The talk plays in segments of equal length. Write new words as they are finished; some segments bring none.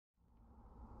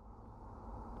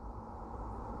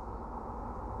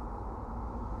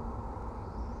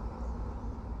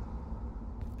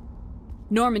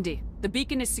Normandy, the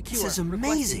beacon is secure. This is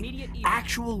amazing.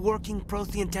 Actual working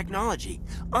Prothean technology.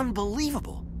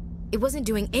 Unbelievable. It wasn't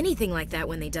doing anything like that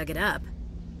when they dug it up.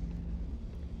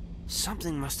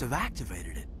 Something must have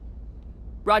activated it.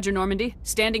 Roger, Normandy.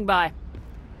 Standing by.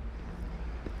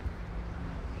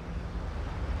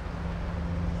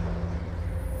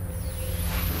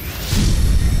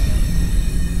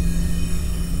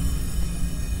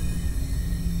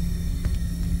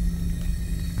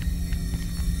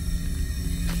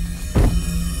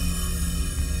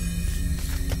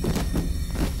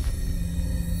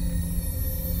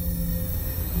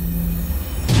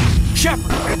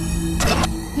 Shepard!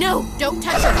 No! Don't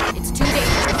touch her! It's too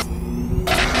dangerous.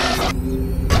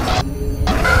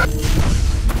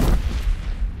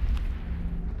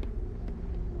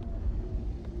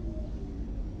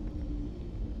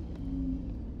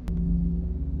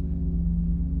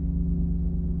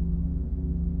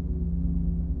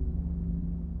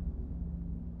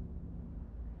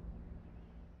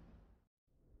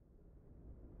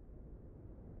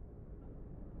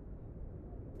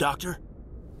 Doctor?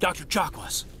 Dr.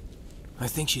 Chakwas. I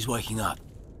think she's waking up.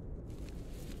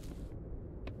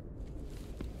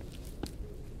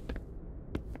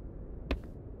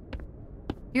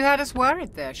 You had us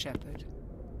worried there, Shepard.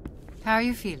 How are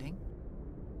you feeling?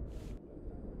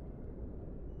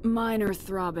 Minor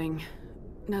throbbing.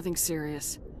 Nothing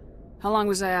serious. How long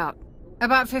was I out?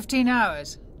 About 15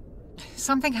 hours.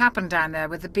 Something happened down there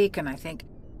with the beacon, I think.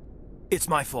 It's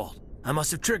my fault. I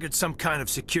must have triggered some kind of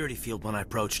security field when I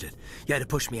approached it. You had to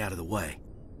push me out of the way.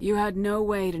 You had no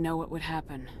way to know what would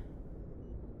happen.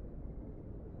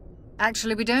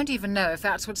 Actually, we don't even know if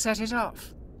that's what set it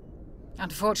off.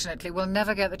 Unfortunately, we'll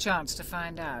never get the chance to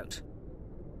find out.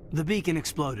 The beacon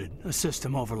exploded. A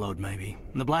system overload, maybe.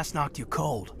 And the blast knocked you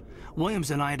cold.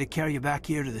 Williams and I had to carry you back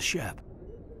here to the ship.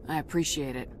 I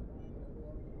appreciate it.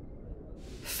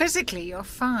 Physically, you're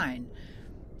fine.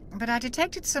 But I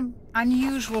detected some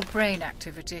unusual brain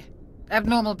activity.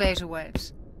 Abnormal beta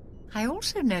waves. I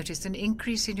also noticed an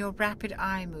increase in your rapid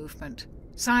eye movement.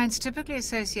 Signs typically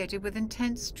associated with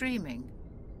intense dreaming.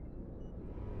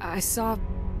 I saw...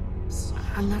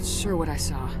 I'm not sure what I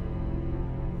saw.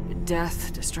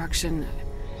 Death, destruction...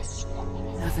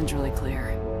 Nothing's really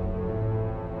clear.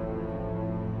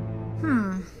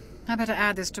 I better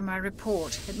add this to my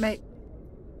report. It may...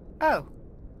 Oh,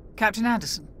 Captain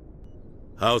Anderson.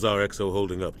 How's our XO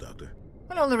holding up, Doctor?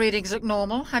 Well, all the readings look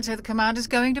normal. I'd say the commander's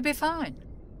going to be fine.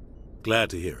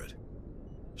 Glad to hear it.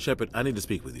 Shepard, I need to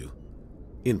speak with you.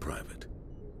 In private.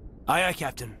 Aye, aye,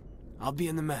 Captain. I'll be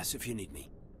in the mess if you need me.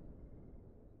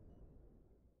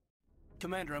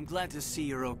 Commander, I'm glad to see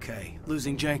you're okay.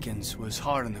 Losing Jenkins was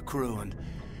hard on the crew, and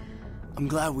I'm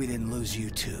glad we didn't lose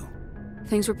you too.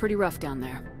 Things were pretty rough down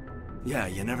there. Yeah,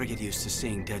 you never get used to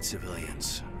seeing dead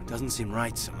civilians. It doesn't seem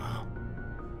right somehow.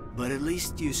 But at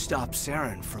least you stopped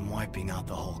Saren from wiping out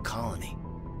the whole colony.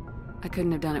 I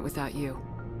couldn't have done it without you.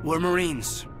 We're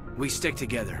Marines. We stick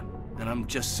together. And I'm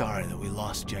just sorry that we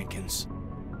lost Jenkins.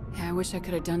 Yeah, I wish I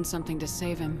could have done something to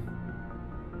save him.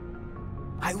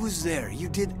 I was there. You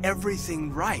did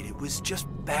everything right. It was just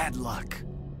bad luck.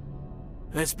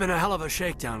 It's been a hell of a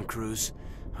shakedown, Cruz.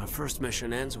 Our first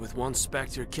mission ends with one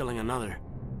Spectre killing another.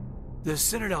 The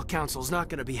Citadel Council's not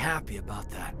gonna be happy about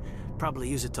that. Probably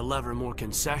use it to lever more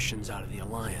concessions out of the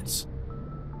Alliance.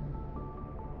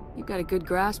 You've got a good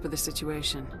grasp of the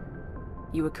situation.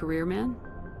 You a career man?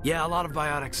 Yeah, a lot of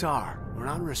biotics are. We're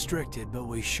not restricted, but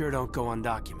we sure don't go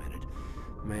undocumented.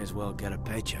 May as well get a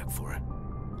paycheck for it.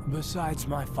 Besides,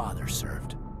 my father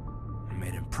served. I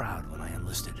made him proud when I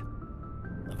enlisted.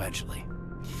 Eventually.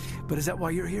 But is that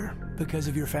why you're here? Because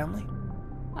of your family?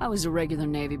 I was a regular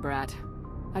Navy brat.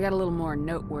 I got a little more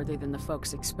noteworthy than the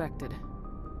folks expected.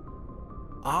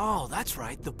 Oh, that's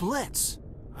right, the Blitz.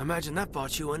 I imagine that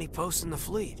bought you any post in the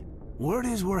fleet. Word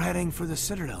is we're heading for the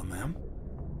Citadel, ma'am.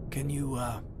 Can you,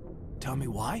 tell me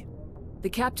why? The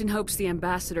captain hopes the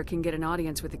ambassador can get an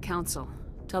audience with the council.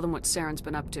 Tell them what Saren's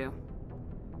been up to.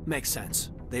 Makes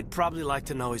sense. They'd probably like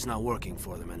to know he's not working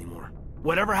for them anymore.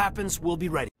 Whatever happens, we'll be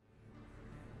ready.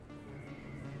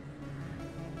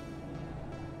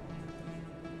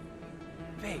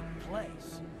 Big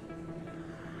place.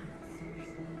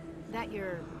 That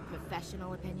your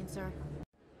professional opinion, sir?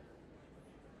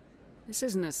 This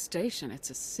isn't a station, it's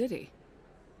a city.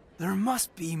 There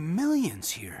must be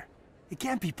millions here. It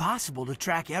can't be possible to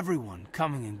track everyone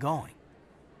coming and going.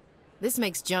 This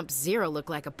makes Jump Zero look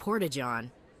like a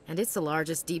porta-john, and it's the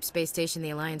largest deep space station the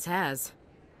Alliance has.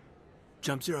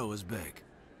 Jump Zero was big,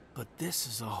 but this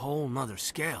is a whole nother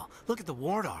scale. Look at the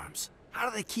ward arms. How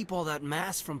do they keep all that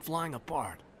mass from flying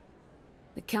apart?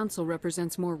 The council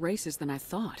represents more races than I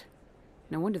thought.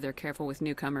 No wonder they're careful with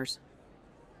newcomers.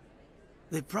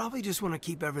 They probably just want to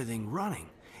keep everything running.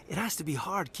 It has to be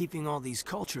hard keeping all these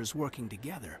cultures working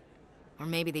together. Or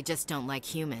maybe they just don't like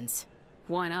humans.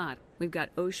 Why not? We've got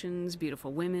oceans,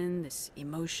 beautiful women, this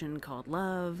emotion called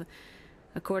love.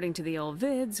 According to the old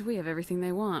vids, we have everything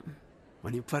they want.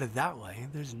 When you put it that way,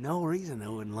 there's no reason they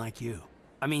wouldn't like you.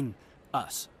 I mean,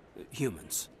 us.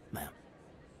 Humans, ma'am.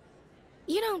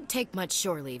 You don't take much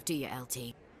shore leave, do you,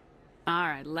 LT? All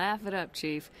right, laugh it up,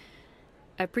 Chief.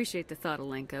 I appreciate the thought,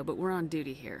 Alenko, but we're on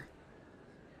duty here.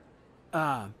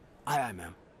 Aye,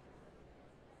 ma'am.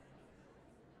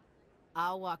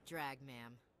 I'll walk drag,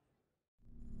 ma'am.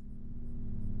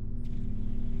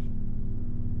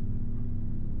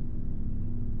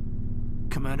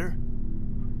 Commander,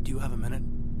 do you have a minute?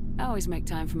 I always make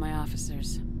time for my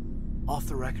officers. Off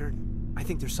the record, I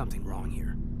think there's something wrong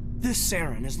here. This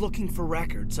Saren is looking for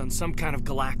records on some kind of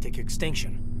galactic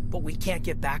extinction, but we can't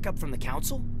get backup from the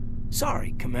Council?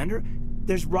 Sorry, Commander.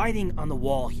 There's writing on the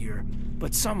wall here,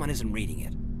 but someone isn't reading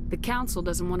it. The Council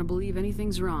doesn't want to believe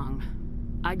anything's wrong.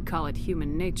 I'd call it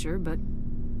human nature, but...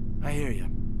 I hear you.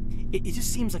 It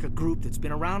just seems like a group that's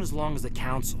been around as long as the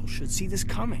Council should see this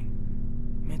coming.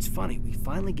 I mean, it's funny, we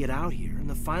finally get out here, and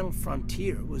the final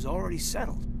frontier was already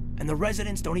settled. And the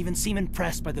residents don't even seem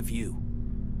impressed by the view.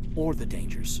 Or the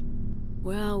dangers.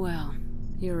 Well, well.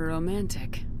 You're a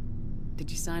romantic.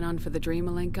 Did you sign on for the dream,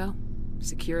 Alenko?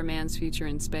 Secure a man's future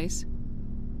in space?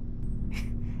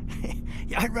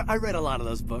 Yeah, I read a lot of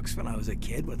those books when I was a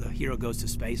kid, where the hero goes to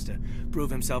space to prove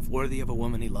himself worthy of a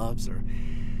woman he loves, or,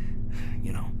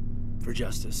 you know, for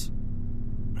justice.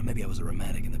 Or maybe I was a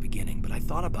romantic in the beginning, but I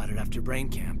thought about it after brain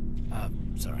camp.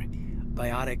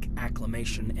 Biotic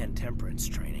acclimation and temperance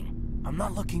training. I'm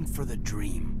not looking for the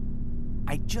dream.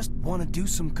 I just want to do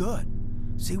some good.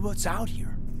 See what's out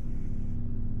here.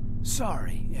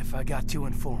 Sorry if I got too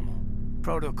informal.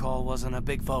 Protocol wasn't a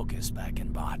big focus back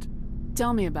in Bot.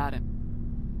 Tell me about it.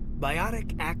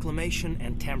 Biotic acclimation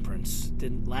and temperance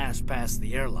didn't last past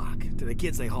the airlock. To the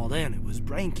kids they hauled in, it was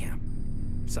brain camp.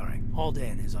 Sorry, hauled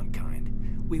in is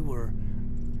unkind. We were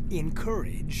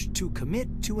encouraged to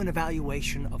commit to an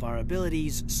evaluation of our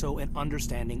abilities so an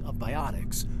understanding of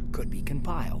biotics could be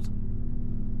compiled.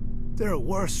 There are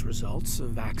worse results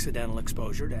of accidental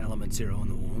exposure to Element Zero in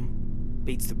the womb.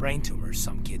 Beats the brain tumors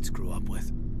some kids grew up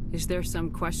with. Is there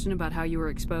some question about how you were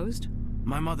exposed?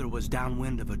 My mother was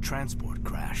downwind of a transport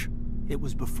crash. It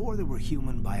was before there were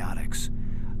human biotics,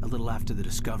 a little after the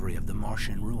discovery of the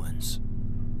Martian ruins.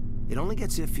 It only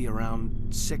gets iffy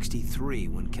around 63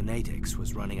 when kinetics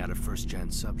was running out of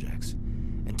first-gen subjects.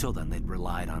 Until then, they'd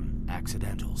relied on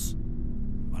accidentals.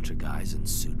 Bunch of guys in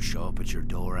suits show up at your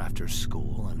door after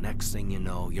school, and next thing you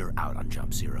know, you're out on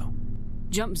Jump Zero.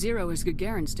 Jump Zero is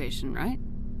Gagarin Station, right?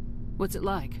 What's it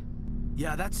like?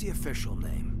 Yeah, that's the official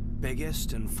name.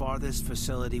 Biggest and farthest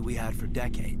facility we had for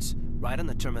decades. Right on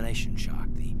the termination shock,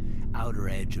 the outer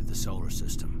edge of the solar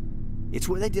system. It's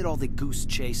where they did all the Goose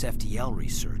Chase FTL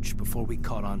research before we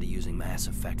caught on to using mass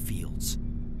effect fields.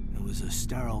 It was a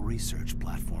sterile research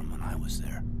platform when I was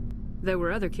there. There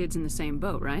were other kids in the same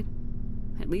boat, right?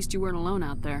 At least you weren't alone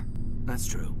out there. That's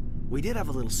true. We did have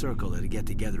a little circle that'd get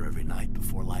together every night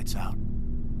before lights out.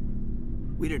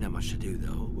 We didn't have much to do,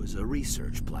 though. It was a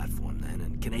research platform then,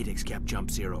 and kinetics kept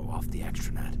Jump Zero off the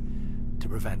extranet to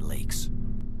prevent leaks.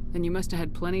 Then you must have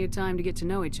had plenty of time to get to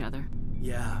know each other.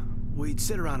 Yeah, we'd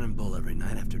sit around and bull every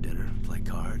night after dinner, play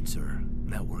cards or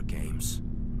network games.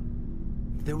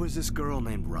 There was this girl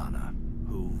named Rana,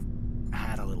 who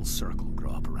had a little circle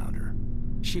grow up around her.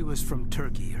 She was from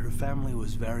Turkey. Her family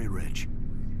was very rich.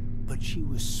 But she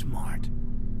was smart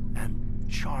and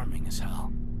charming as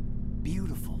hell.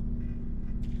 Beautiful.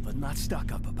 But not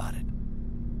stuck up about it.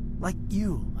 Like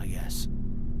you, I guess.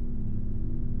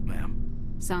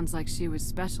 Ma'am. Sounds like she was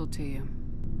special to you.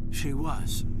 She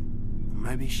was.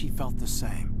 Maybe she felt the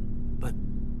same. But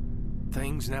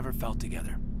things never felt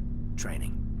together.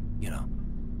 Training, you know.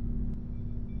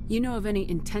 You know of any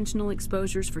intentional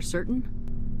exposures for certain?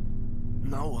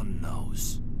 No one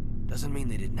knows. Doesn't mean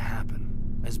they didn't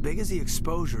happen. As big as the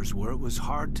exposures were, it was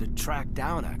hard to track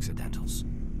down accidentals.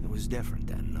 It was different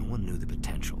then. No one knew the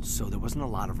potential, so there wasn't a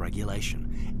lot of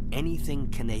regulation. Anything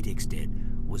kinetics did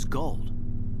was gold.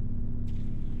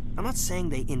 I'm not saying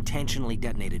they intentionally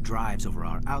detonated drives over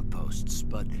our outposts,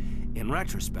 but in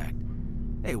retrospect,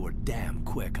 they were damn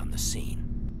quick on the scene.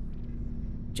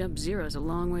 Jump Zero's a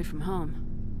long way from home.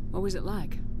 What was it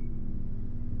like?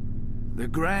 The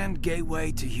grand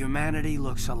gateway to humanity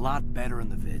looks a lot better in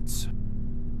the vids.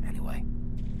 Anyway,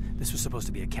 this was supposed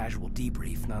to be a casual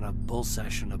debrief, not a bull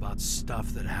session about stuff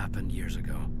that happened years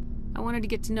ago. I wanted to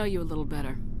get to know you a little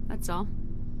better, that's all.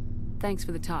 Thanks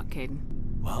for the talk, Kaidan.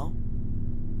 Well,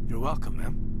 you're welcome,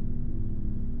 ma'am.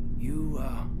 You,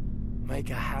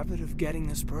 make a habit of getting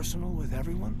this personal with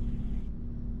everyone?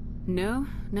 No,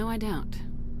 I don't.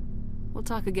 We'll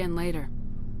talk again later.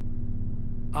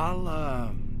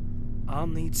 I'll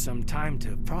need some time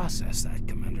to process that,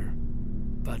 Commander.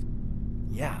 But,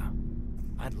 yeah,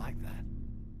 I'd like that.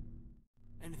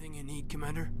 Anything you need,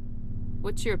 Commander?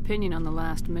 What's your opinion on the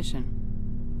last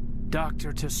mission?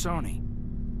 Dr. Tassoni.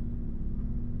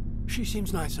 She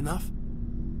seems nice enough.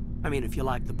 I mean, if you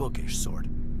like the bookish sort.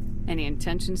 Any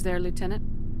intentions there, Lieutenant?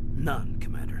 None,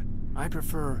 Commander. I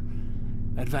prefer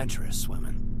adventurous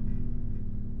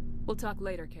women. We'll talk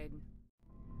later, Kaidan.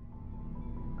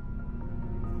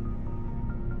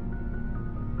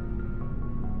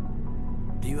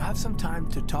 Do you have some time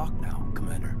to talk now,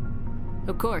 Commander?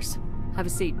 Of course. Have a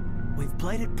seat. We've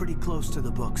played it pretty close to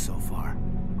the book so far,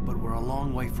 but we're a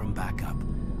long way from backup.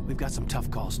 We've got some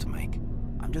tough calls to make.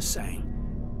 I'm just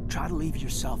saying, try to leave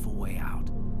yourself a way out.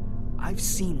 I've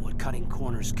seen what cutting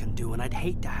corners can do, and I'd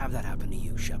hate to have that happen to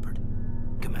you, Shepard.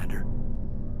 Commander.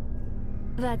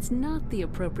 That's not the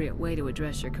appropriate way to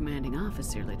address your commanding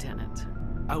officer, Lieutenant.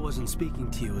 I wasn't speaking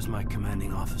to you as my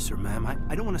commanding officer, ma'am.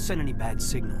 I don't want to send any bad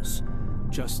signals.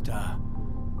 Just,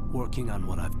 working on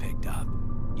what I've picked up.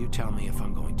 You tell me if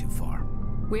I'm going too far.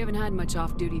 We haven't had much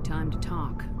off-duty time to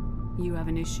talk. You have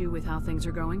an issue with how things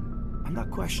are going? I'm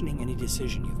not questioning any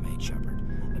decision you've made, Shepard.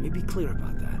 Let me be clear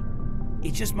about that.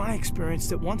 It's just my experience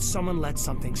that once someone lets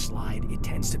something slide, it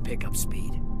tends to pick up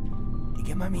speed. Do you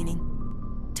get my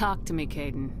meaning? Talk to me,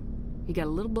 Kaidan. You got a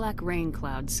little black rain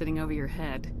cloud sitting over your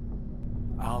head.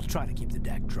 I'll try to keep the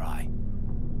deck dry.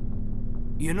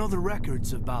 You know the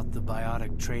records about the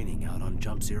biotic training out on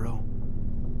Jump Zero?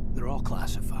 They're all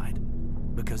classified,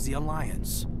 because the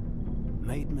Alliance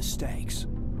made mistakes.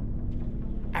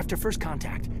 After first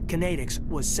contact, Kinetics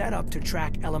was set up to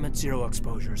track Element Zero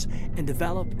exposures and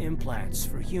develop implants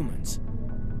for humans.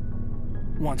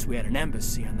 Once we had an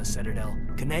embassy on the Citadel,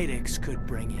 Kinetics could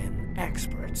bring in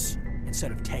experts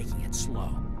instead of taking it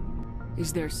slow.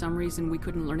 Is there some reason we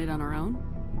couldn't learn it on our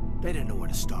own? They didn't know where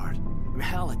to start.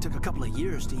 Hell, it took a couple of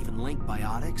years to even link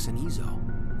biotics and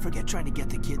Ezo. Forget trying to get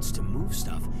the kids to move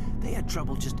stuff. They had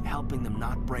trouble just helping them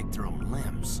not break their own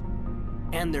limbs.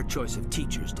 And their choice of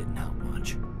teachers didn't help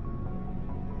much.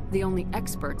 The only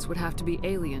experts would have to be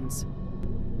aliens.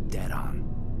 Dead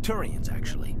on. Turians,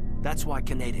 actually. That's why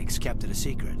Kinetics kept it a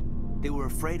secret. They were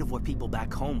afraid of what people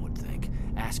back home would think,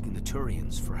 asking the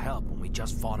Turians for help when we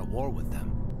just fought a war with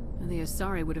them. The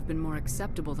Asari would have been more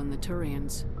acceptable than the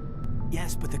Turians.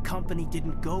 Yes, but the company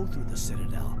didn't go through the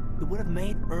Citadel. It would have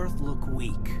made Earth look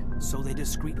weak, so they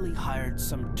discreetly hired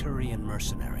some Turian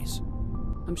mercenaries.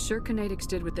 I'm sure Kinetics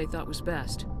did what they thought was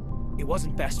best. It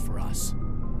wasn't best for us.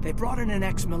 They brought in an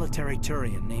ex-military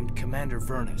Turian named Commander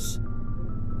Vernus.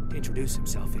 To introduce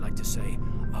himself, he liked to say,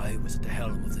 "I was at the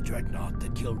helm of the dreadnought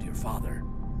that killed your father."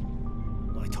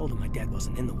 Well, I told him my dad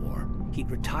wasn't in the war. He'd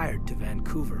retired to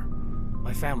Vancouver.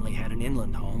 My family had an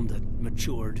inland home that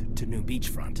matured to New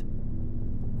Beachfront.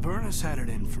 Vernus had it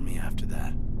in for me after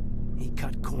that. He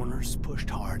cut corners, pushed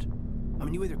hard. I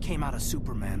mean, you either came out a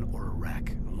Superman or a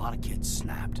wreck. A lot of kids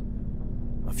snapped.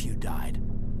 A few died.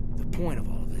 The point of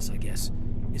all of this, I guess,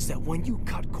 is that when you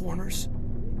cut corners,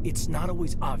 it's not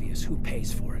always obvious who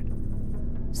pays for it.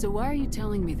 So why are you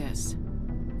telling me this?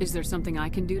 Is there something I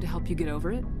can do to help you get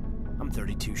over it? I'm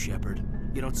 32, Shepard.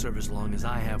 You don't serve as long as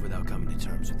I have without coming to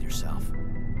terms with yourself.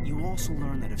 You also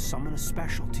learn that if someone is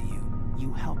special to you,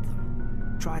 you help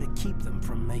them. Try to keep them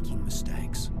from making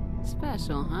mistakes.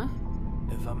 Special, huh?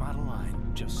 If I'm out of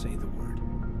line, just say the word.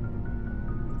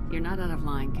 You're not out of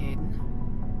line,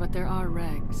 Kaidan. But there are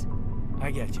regs. I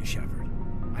get you, Shepard.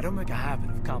 I don't make a habit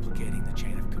of complicating the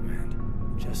chain of command.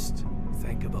 Just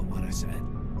think about what I said.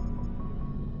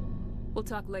 We'll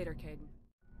talk later, Kaidan.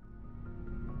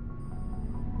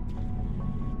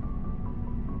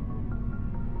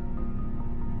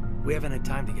 We haven't had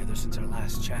time together since our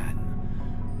last chat.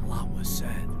 A lot was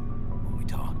said when we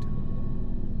talked.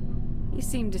 You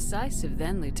seemed decisive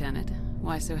then, Lieutenant.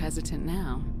 Why so hesitant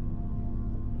now?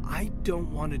 I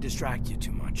don't want to distract you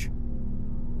too much.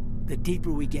 The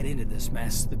deeper we get into this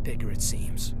mess, the bigger it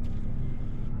seems.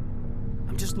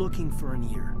 I'm just looking for an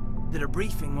ear. The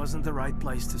debriefing wasn't the right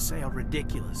place to say how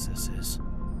ridiculous this is.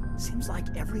 Seems like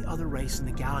every other race in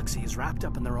the galaxy is wrapped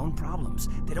up in their own problems.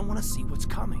 They don't want to see what's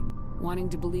coming. Wanting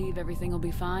to believe everything will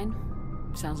be fine?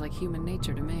 Sounds like human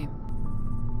nature to me.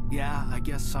 Yeah, I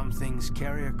guess some things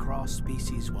carry across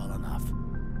species well enough.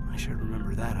 I should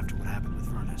remember that after what happened with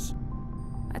Vernus.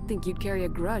 I think you'd carry a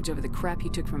grudge over the crap you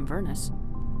took from Vernus.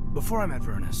 Before I met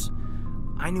Vernus,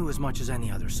 I knew as much as any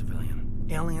other civilian.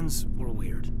 Aliens were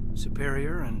weird,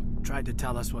 superior, and tried to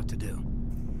tell us what to do.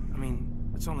 I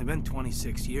mean, it's only been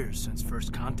 26 years since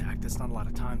first contact. That's not a lot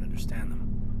of time to understand them.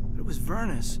 But it was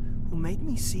Vernus who made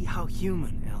me see how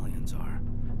human aliens are.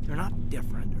 They're not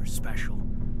different or special.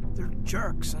 They're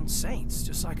jerks and saints,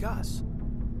 just like us.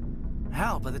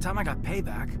 Hell, by the time I got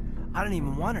payback, I didn't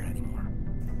even want it anymore.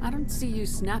 I don't see you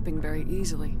snapping very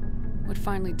easily. What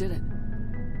finally did it?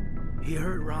 He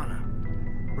hurt Rana.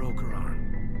 Broke her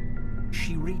arm.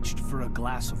 She reached for a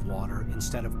glass of water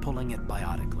instead of pulling it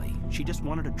biotically. She just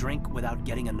wanted a drink without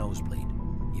getting a nosebleed,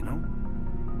 you know?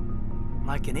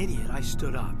 Like an idiot, I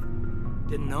stood up.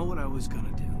 Didn't know what I was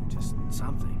gonna do, just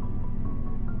something.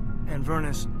 And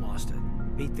Vernus lost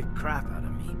it. Beat the crap out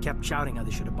of me. Kept shouting how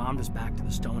they should have bombed us back to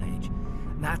the Stone Age.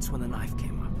 And that's when the knife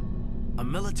came up. A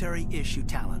military-issue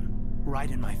talon,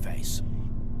 right in my face.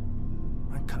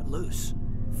 I cut loose.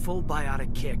 Full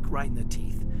biotic kick right in the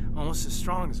teeth. Almost as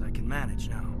strong as I can manage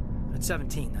now. At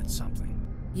 17, that's something.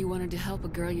 You wanted to help a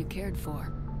girl you cared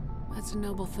for. That's a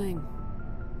noble thing.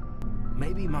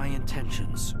 Maybe my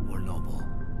intentions were noble,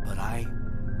 but I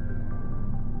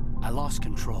lost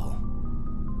control.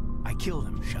 I killed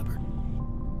him, Shepard.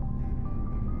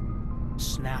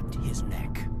 Snapped his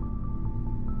neck.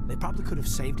 They probably could have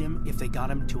saved him if they got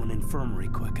him to an infirmary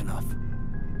quick enough.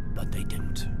 But they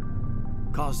didn't.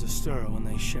 Caused a stir when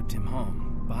they shipped him home.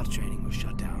 Bot training was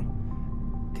shut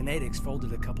down. Kinetics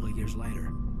folded a couple of years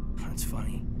later. That's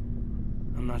funny.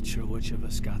 I'm not sure which of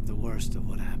us got the worst of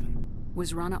what happened.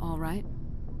 Was Rana all right?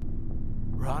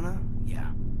 Rana?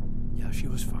 Yeah. Yeah, she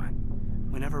was fine.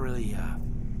 We never really,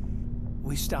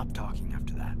 we stopped talking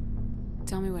after that.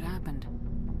 Tell me what happened.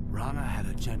 Rana had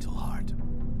a gentle heart.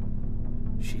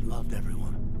 She loved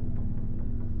everyone.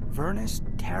 Vernus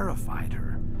terrified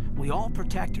her. We all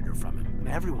protected her from him,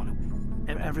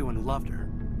 everyone who loved her.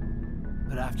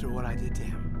 But after what I did to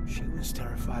him, she was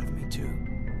terrified of me too.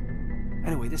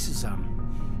 Anyway, this is,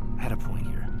 at a point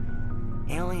here.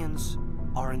 Aliens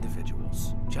are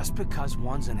individuals. Just because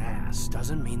one's an ass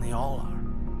doesn't mean they all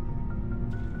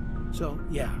are. So,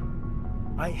 yeah,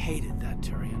 I hated that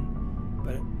Turian,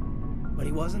 but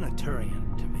he wasn't a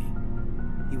Turian to me.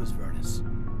 He was Vernus.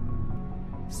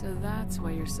 So that's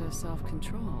why you're so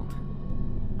self-controlled.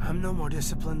 I'm no more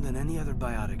disciplined than any other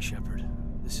biotic, Shepard.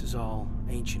 This is all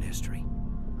ancient history.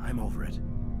 I'm over it.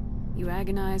 You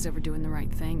agonize over doing the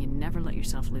right thing and never let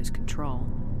yourself lose control.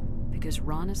 Because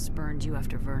Rana spurned you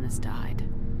after Vernus died.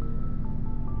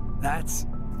 That's...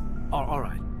 all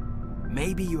right.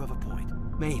 Maybe you have a point.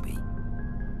 Maybe.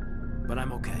 But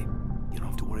I'm okay. You don't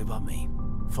have to worry about me.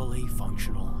 Fully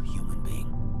functional human being.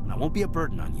 And I won't be a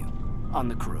burden on you. On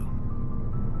the crew.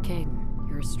 Kaidan,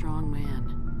 you're a strong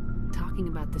man. Talking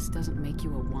about this doesn't make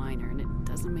you a whiner, and it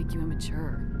doesn't make you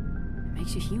immature. It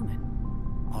makes you human.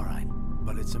 All right.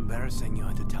 But it's embarrassing you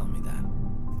had to tell me that.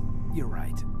 You're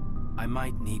right. I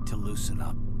might need to loosen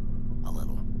up a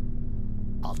little.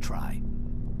 I'll try.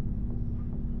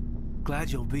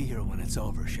 Glad you'll be here when it's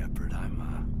over, Shepard. I'm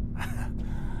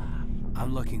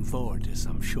looking forward to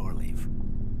some shore leave.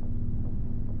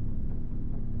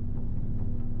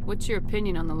 What's your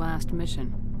opinion on the last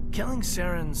mission? Killing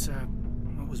Saren's,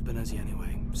 what was Benezi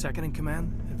anyway? Second in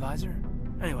command? Advisor?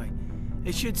 Anyway,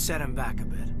 it should set him back a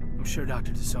bit. I'm sure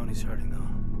Dr. Tassoni's hurting,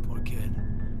 though. Poor kid.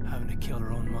 Having to kill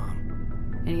her own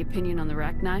mom. Any opinion on the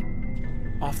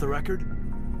Rachni? Off the record,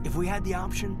 if we had the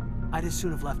option, I'd as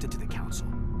soon have left it to the Council.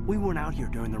 We weren't out here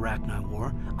during the Rachni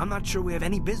War. I'm not sure we have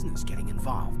any business getting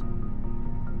involved.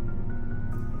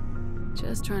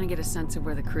 Just trying to get a sense of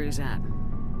where the crew's at.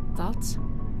 Thoughts?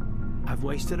 I've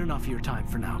wasted enough of your time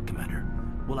for now, Commander.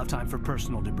 We'll have time for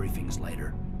personal debriefings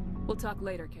later. We'll talk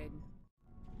later, Kaidan.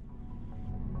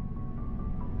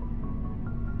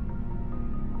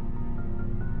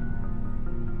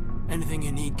 Anything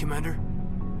you need, Commander?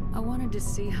 I wanted to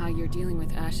see how you're dealing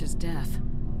with Ash's death.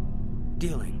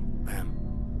 Dealing, ma'am.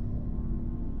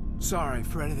 Sorry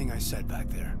for anything I said back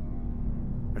there.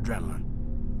 Adrenaline.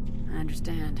 I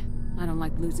understand. I don't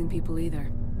like losing people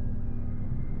either.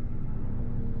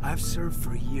 I've served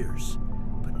for years,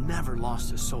 but never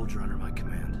lost a soldier under my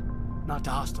command. Not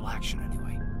to hostile action,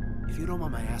 anyway. If you don't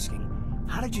mind my asking,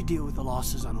 how did you deal with the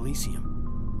losses on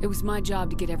Elysium? It was my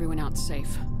job to get everyone out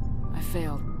safe. I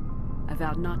failed. I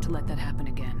vowed not to let that happen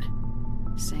again.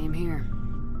 Same here.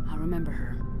 I'll remember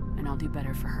her, and I'll do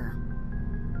better for her.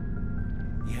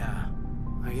 Yeah,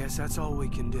 I guess that's all we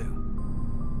can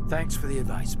do. Thanks for the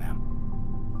advice, ma'am.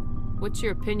 What's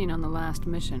your opinion on the last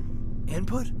mission?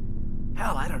 Input?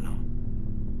 Hell, I don't know.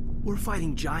 We're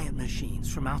fighting giant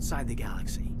machines from outside the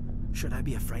galaxy. Should I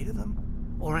be afraid of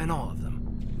them? Or in awe of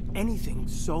them? Anything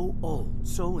so old,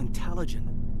 so intelligent.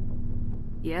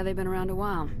 Yeah, they've been around a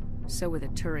while. So were the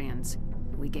Turians.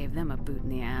 We gave them a boot in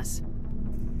the ass.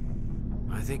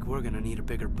 I think we're gonna need a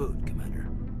bigger boot, Commander.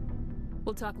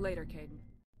 We'll talk later, Kaidan.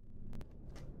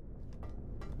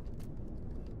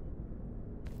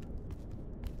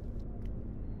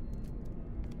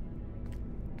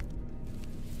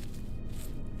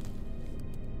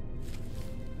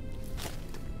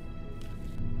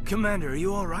 Commander, are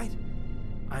you all right?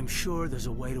 I'm sure there's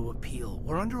a way to appeal.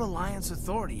 We're under Alliance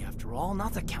authority, after all,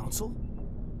 not the Council.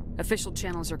 Official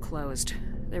channels are closed.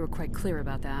 They were quite clear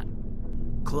about that.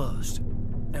 Closed.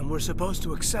 And we're supposed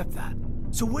to accept that.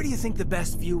 So where do you think the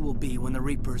best view will be when the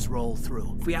Reapers roll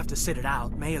through? If we have to sit it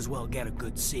out, may as well get a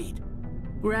good seat.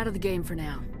 We're out of the game for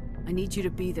now. I need you to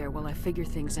be there while I figure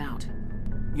things out.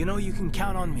 You know you can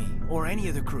count on me, or any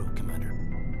of the crew, Commander.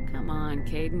 Come on,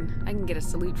 Kaidan. I can get a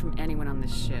salute from anyone on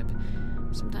this ship.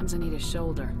 Sometimes I need a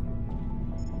shoulder.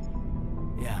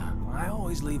 Yeah, I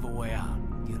always leave a way out.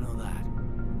 You know that.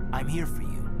 I'm here for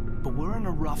you, but we're in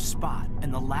a rough spot,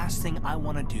 and the last thing I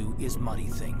want to do is muddy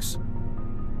things.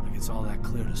 Like it's all that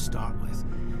clear to start with.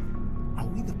 Are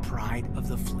we the pride of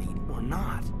the fleet or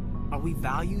not? Are we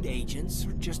valued agents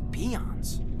or just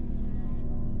peons?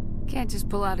 Can't just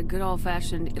pull out a good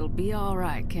old-fashioned, it'll be all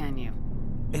right, can you?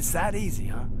 It's that easy,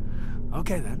 huh?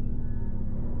 Okay then.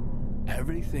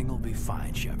 Everything will be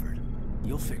fine, Shepard.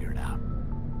 You'll figure it out.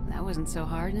 That wasn't so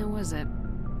hard, now was it?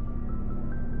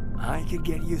 I could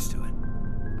get used to it.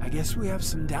 I guess we have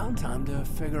some downtime to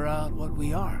figure out what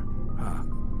we are, huh?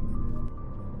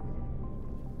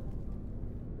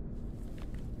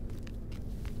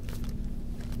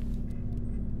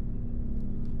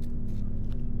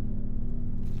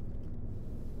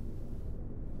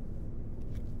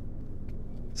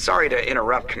 Sorry to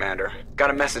interrupt, Commander. Got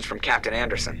a message from Captain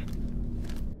Anderson.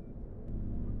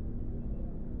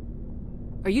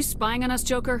 Are you spying on us,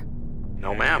 Joker?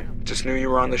 No, ma'am. Just knew you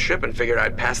were on the ship and figured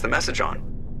I'd pass the message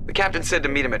on. The captain said to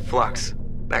meet him at Flux,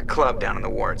 that club down in the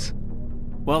wards.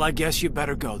 Well, I guess you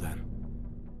better go then.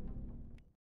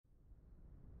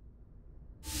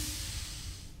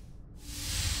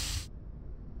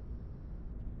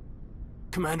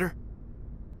 Commander?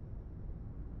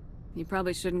 You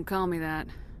probably shouldn't call me that.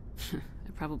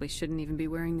 I probably shouldn't even be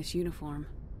wearing this uniform.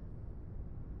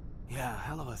 Yeah,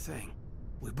 hell of a thing.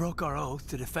 We broke our oath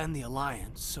to defend the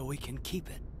Alliance, so we can keep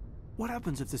it. What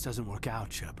happens if this doesn't work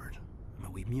out, Shepard? I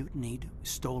mean, we mutinied, we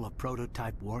stole a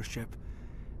prototype warship.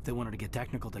 If they wanted to get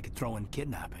technical, they could throw in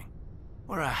kidnapping.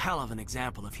 We're a hell of an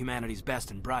example of humanity's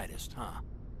best and brightest, huh?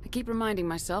 I keep reminding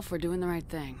myself we're doing the right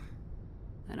thing.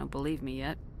 I don't believe me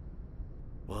yet.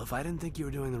 Well, if I didn't think you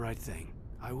were doing the right thing,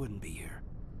 I wouldn't be here.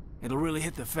 It'll really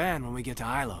hit the fan when we get to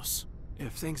Ilos.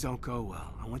 If things don't go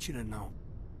well, I want you to know,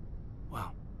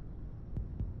 well,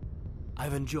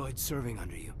 I've enjoyed serving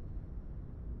under you.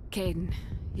 Kaidan,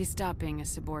 you stopped being a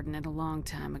subordinate a long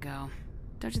time ago.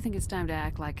 Don't you think it's time to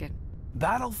act like it?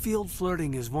 Battlefield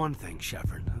flirting is one thing,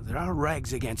 Shepard. There are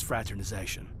regs against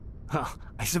fraternization. Well,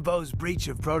 I suppose breach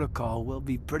of protocol will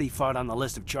be pretty far on the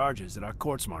list of charges at our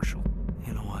courts-martial.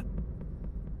 You know what?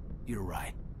 You're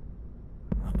right.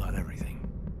 About everything.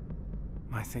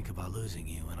 I think about losing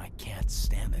you, and I can't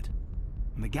stand it.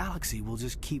 And the galaxy will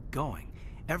just keep going.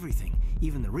 Everything,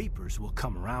 even the Reapers, will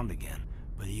come around again.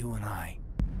 But you and I,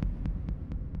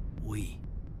 we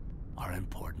are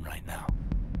important right now.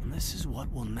 And this is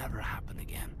what will never happen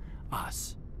again.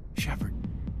 Us. Shepard,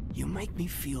 you make me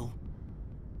feel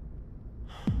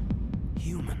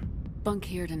human. Bunk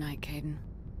here tonight, Kaidan.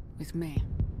 With me.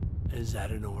 Is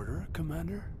that an order,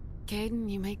 Commander? Kaidan,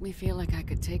 you make me feel like I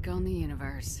could take on the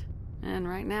universe. And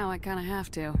right now, I kinda have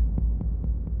to.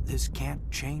 This can't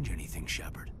change anything,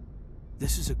 Shepard.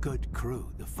 This is a good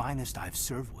crew, the finest I've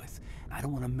served with. I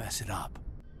don't want to mess it up.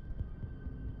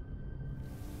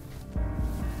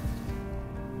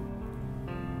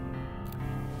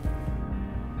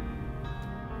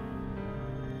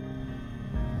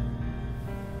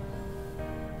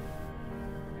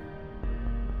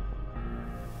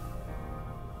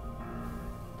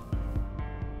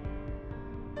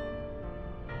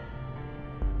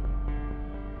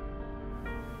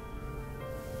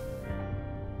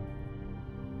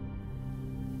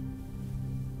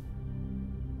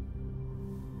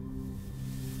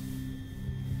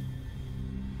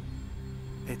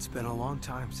 It's been a long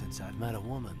time since I've met a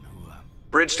woman who,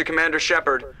 Bridge to Commander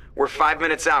Shepard. We're 5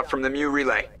 minutes out from the Mu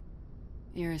relay.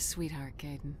 You're a sweetheart,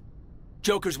 Kaidan.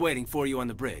 Joker's waiting for you on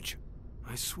the bridge.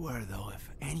 I swear, though, if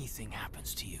anything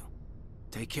happens to you,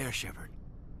 take care, Shepard.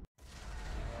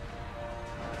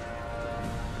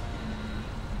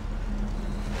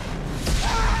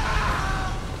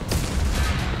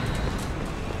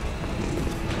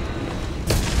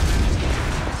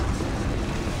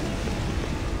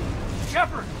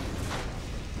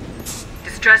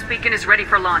 distress beacon is ready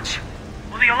for launch.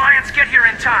 Will the Alliance get here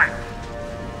in time?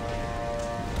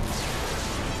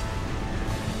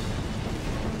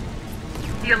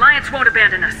 The Alliance won't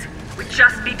abandon us. We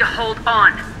just need to hold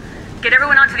on. Get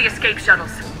everyone onto the escape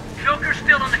shuttles. Joker's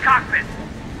still in the cockpit.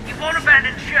 He won't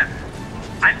abandon ship.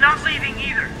 I'm not leaving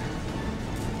either.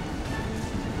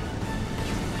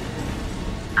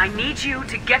 I need you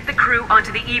to get the crew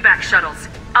onto the evac shuttles.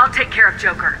 I'll take care of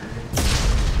Joker.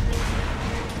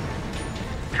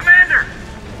 Commander!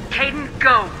 Kaidan,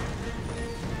 go!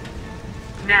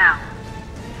 Now.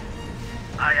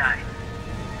 Aye, aye.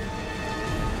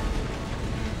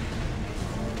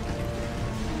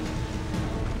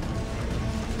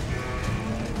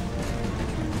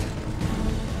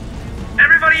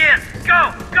 Everybody in!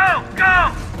 Go! Go!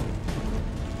 Go!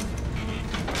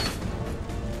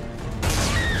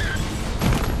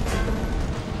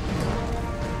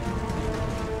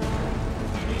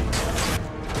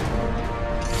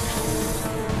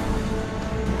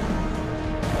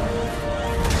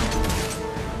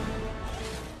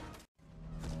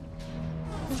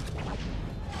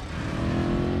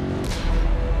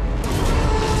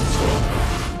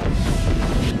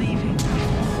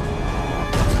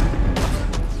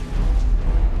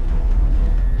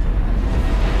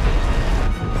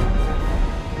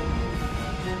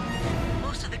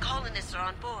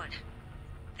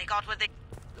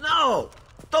 No!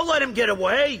 Don't let him get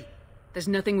away! There's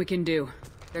nothing we can do.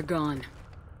 They're gone.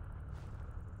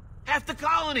 Half the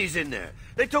colony's in there.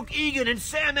 They took Egan and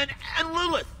Sam and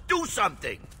Lilith. Do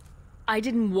something! I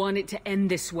didn't want it to end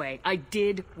this way. I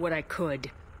did what I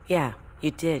could. Yeah,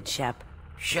 you did, Shep.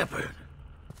 Shepard.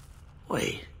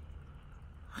 Wait.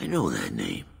 I know that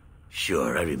name.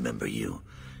 Sure, I remember you.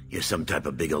 You're some type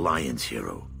of big Alliance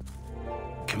hero.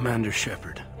 Commander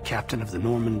Shepard, captain of the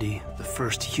Normandy, the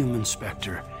first human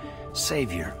Spectre,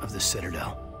 savior of the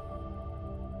Citadel.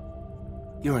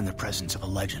 You're in the presence of a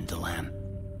legend, Delan.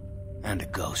 And a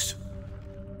ghost.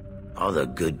 All the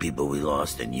good people we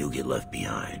lost and you get left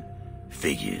behind.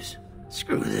 Figures.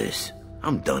 Screw this.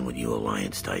 I'm done with you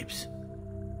Alliance types.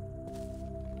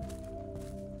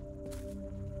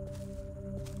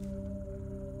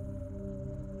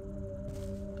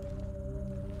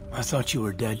 I thought you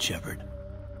were dead, Shepard.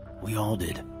 We all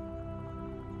did.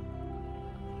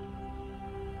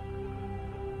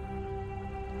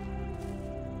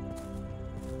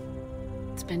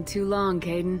 It's been too long,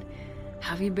 Kaidan.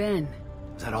 How have you been?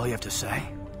 Is that all you have to say?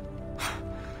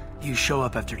 You show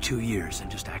up after 2 years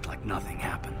and just act like nothing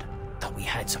happened. Thought we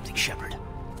had something, Shepard.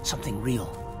 Something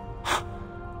real.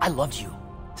 I loved you.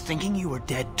 Thinking you were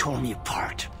dead tore me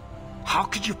apart. How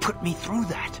could you put me through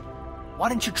that? Why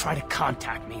didn't you try to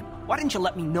contact me? Why didn't you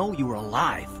let me know you were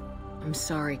alive? I'm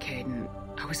sorry, Kaidan.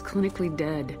 I was clinically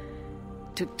dead.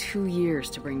 It took 2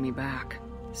 years to bring me back.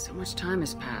 So much time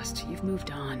has passed. You've moved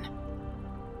on.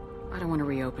 I don't want to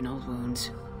reopen old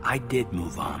wounds. I did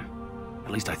move on.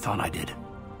 At least I thought I did.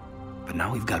 But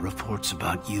now we've got reports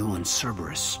about you and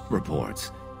Cerberus.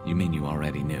 Reports? You mean you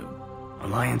already knew?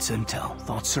 Alliance intel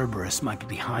thought Cerberus might be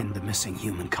behind the missing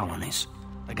human colonies.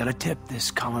 I got a tip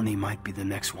this colony might be the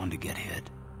next one to get hit.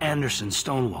 Anderson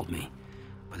stonewalled me,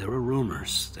 but there were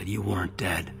rumors that you weren't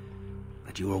dead,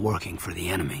 that you were working for the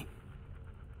enemy.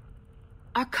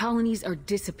 Our colonies are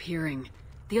disappearing.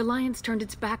 The Alliance turned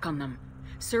its back on them.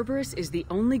 Cerberus is the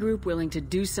only group willing to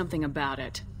do something about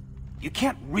it. You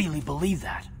can't really believe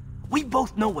that. We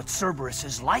both know what Cerberus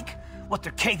is like, what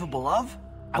they're capable of.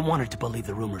 I wanted to believe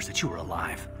the rumors that you were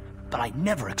alive, but I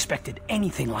never expected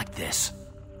anything like this.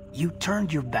 You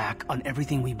turned your back on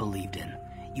everything we believed in.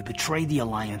 You betrayed the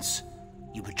Alliance.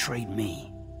 You betrayed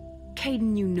me.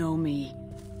 Kaidan, you know me.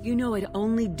 You know I'd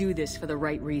only do this for the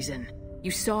right reason. You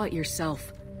saw it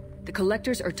yourself. The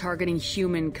Collectors are targeting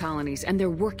human colonies, and they're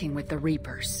working with the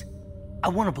Reapers. I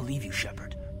want to believe you,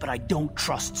 Shepard, but I don't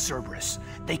trust Cerberus.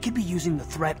 They could be using the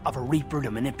threat of a Reaper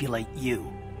to manipulate you.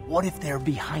 What if they're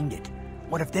behind it?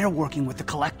 What if they're working with the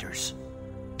Collectors?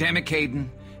 Damn it, Kaidan.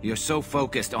 You're so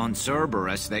focused on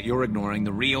Cerberus that you're ignoring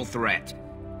the real threat.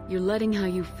 You're letting how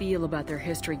you feel about their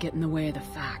history get in the way of the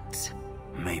facts.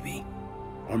 Maybe.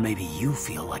 Or maybe you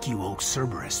feel like you owe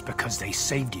Cerberus because they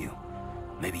saved you.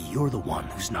 Maybe you're the one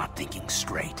who's not thinking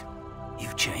straight.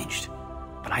 You've changed,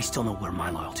 but I still know where my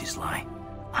loyalties lie.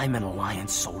 I'm an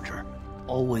Alliance soldier.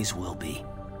 Always will be.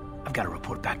 I've got to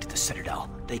report back to the Citadel.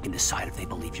 They can decide if they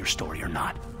believe your story or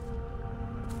not.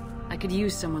 I could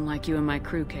use someone like you in my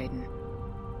crew, Kaidan.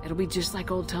 It'll be just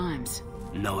like old times.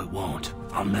 No, it won't.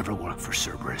 I'll never work for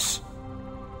Cerberus.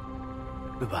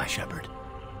 Goodbye, Shepard.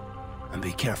 And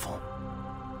be careful.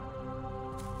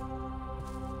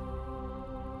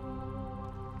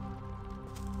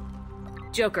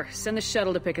 Joker, send the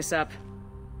shuttle to pick us up.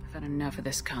 I've had enough of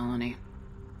this colony.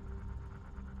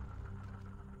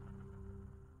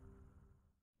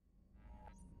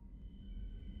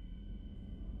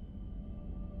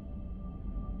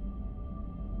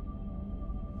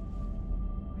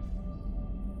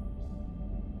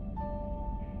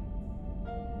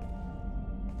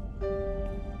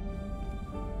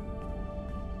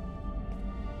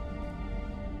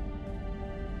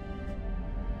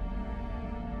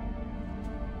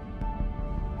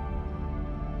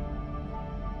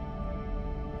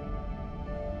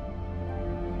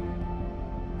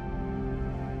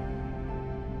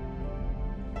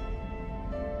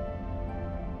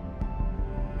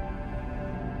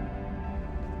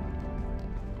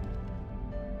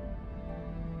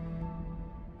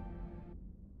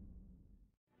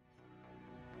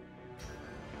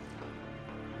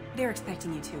 They're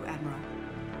expecting you to, Admiral.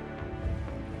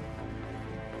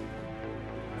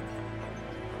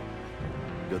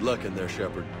 Good luck in there,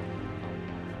 Shepard.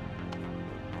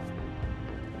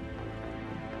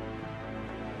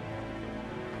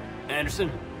 Anderson?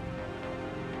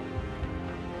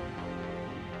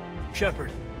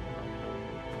 Shepard.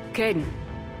 Kaidan.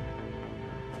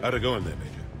 How'd it go in there,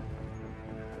 Major?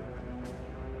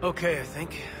 Okay, I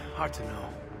think. Hard to know.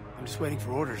 I'm just waiting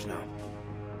for orders now.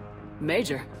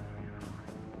 Major?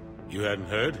 You hadn't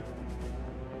heard?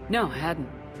 No, I hadn't.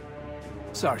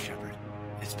 Sorry, Shepard.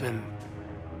 It's been...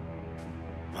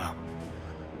 well...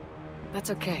 That's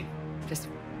okay. Just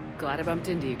glad I bumped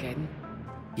into you, Kaidan.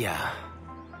 Yeah,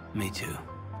 me too.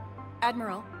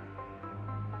 Admiral.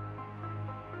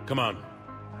 Come on.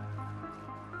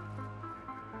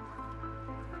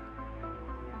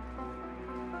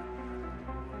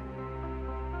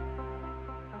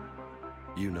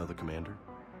 You know the commander?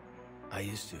 I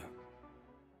used to.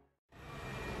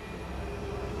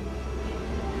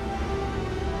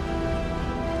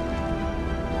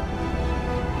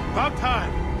 About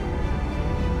time!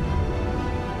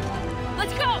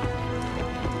 Let's go!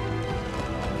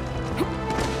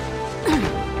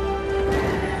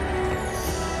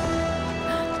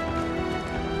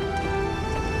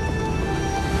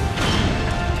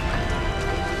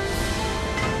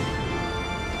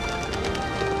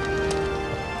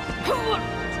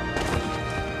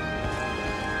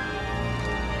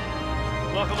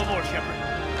 Welcome aboard, Shepard.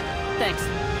 Thanks.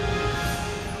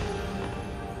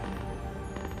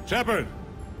 Shepard!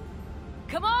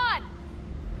 Come on!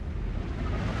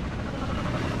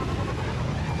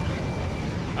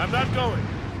 I'm not going.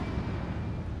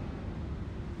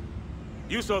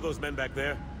 You saw those men back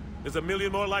there. There's a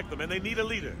million more like them, and they need a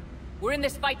leader. We're in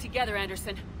this fight together,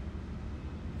 Anderson.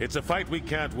 It's a fight we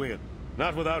can't win.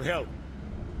 Not without help.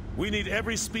 We need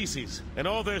every species, and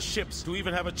all their ships, to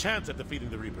even have a chance at defeating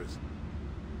the Reapers.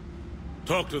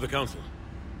 Talk to the Council.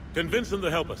 Convince them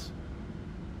to help us.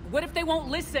 What if they won't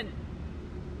listen?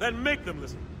 Then make them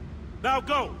listen. Now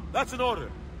go! That's an order.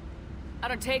 I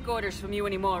don't take orders from you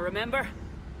anymore, remember?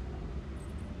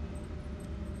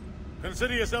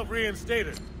 Consider yourself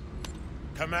reinstated,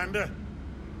 Commander.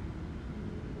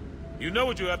 You know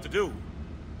what you have to do.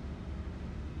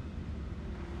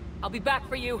 I'll be back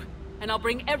for you, and I'll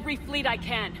bring every fleet I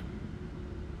can.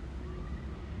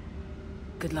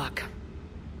 Good luck.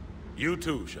 You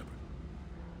too, Shepard.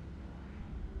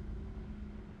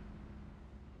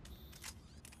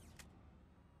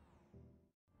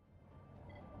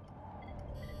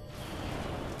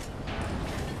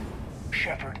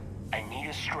 Shepard, I need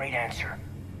a straight answer.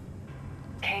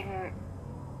 Kaidan...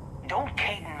 Don't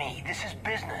Kaidan me. This is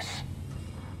business.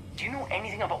 Do you know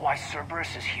anything about why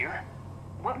Cerberus is here?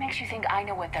 What makes you think I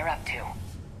know what they're up to?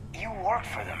 You worked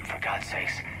for them, for God's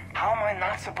sakes. How am I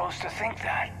not supposed to think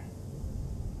that?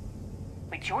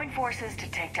 We joined forces to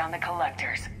take down the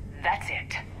Collectors. That's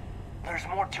it. There's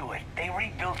more to it. They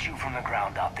rebuilt you from the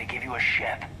ground up. They gave you a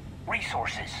ship.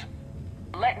 Resources.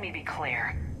 Let me be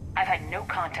clear. I've had no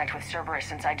contact with Cerberus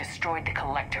since I destroyed the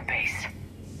Collector base.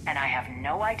 And I have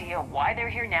no idea why they're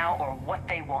here now or what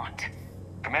they want.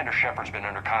 Commander Shepard's been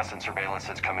under constant surveillance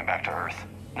since coming back to Earth.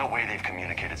 No way they've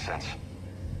communicated since.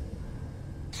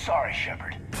 Sorry,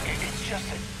 Shepard. It's just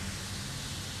that...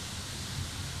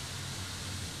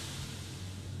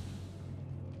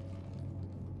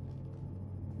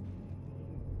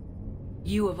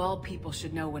 You of all people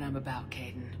should know what I'm about,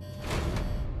 Kaidan.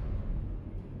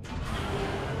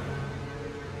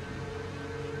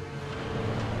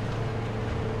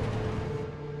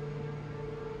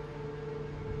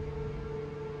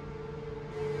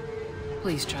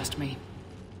 Please trust me.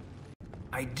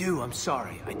 I do, I'm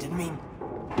sorry. I didn't mean...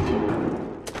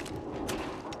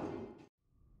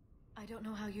 I don't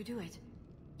know how you do it.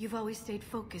 You've always stayed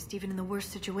focused, even in the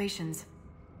worst situations.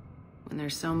 When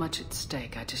there's so much at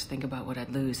stake, I just think about what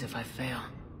I'd lose if I fail.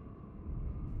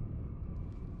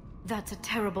 That's a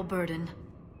terrible burden.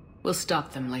 We'll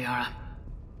stop them, Liara.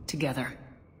 Together.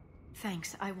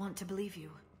 Thanks, I want to believe you.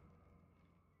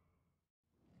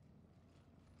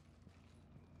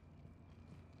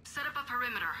 Set up a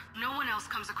perimeter. No one else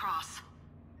comes across.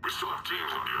 We still have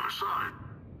teams on the other side.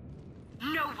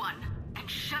 No one! And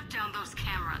shut down those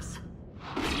cameras.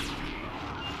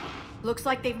 Looks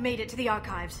like they've made it to the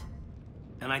archives.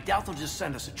 And I doubt they'll just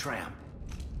send us a tram.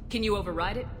 Can you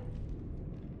override it?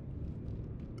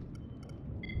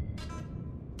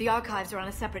 The archives are on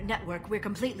a separate network. We're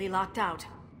completely locked out.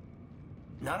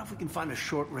 Not if we can find a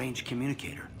short-range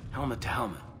communicator, helmet to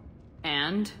helmet.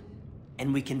 And?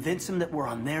 And we convince them that we're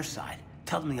on their side.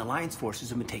 Tell them the Alliance forces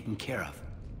have been taken care of.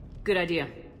 Good idea.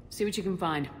 See what you can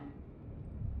find.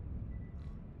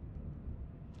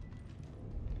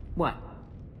 What?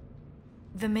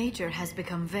 The Major has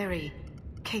become very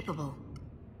capable.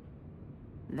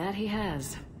 That he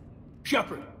has.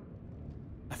 Shepard!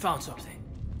 I found something.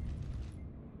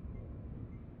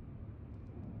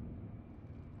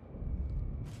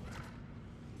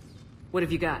 What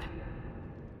have you got?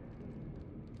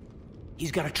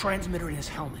 He's got a transmitter in his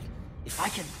helmet. If I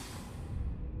can...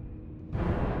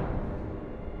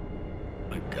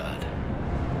 My God.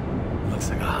 Looks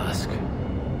like a husk.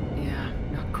 Yeah,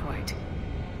 not quite.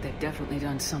 They've definitely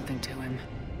done something to him.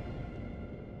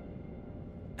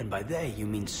 And by they, you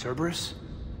mean Cerberus?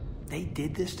 They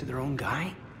did this to their own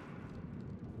guy?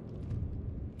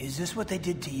 Is this what they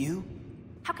did to you?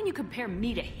 How can you compare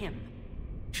me to him?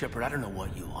 Shepard, I don't know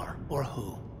what you are, or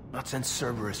who. Not since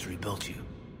Cerberus rebuilt you.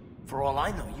 For all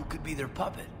I know, you could be their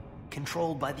puppet,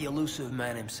 controlled by the elusive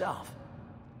man himself.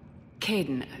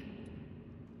 Kaidan...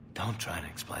 Don't try and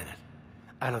explain it.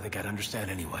 I don't think I'd understand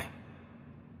anyway.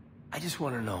 I just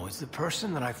want to know, is the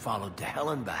person that I followed to hell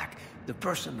and back, the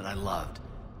person that I loved,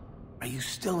 are you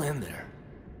still in there?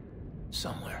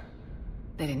 Somewhere.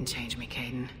 They didn't change me,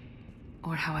 Kaidan.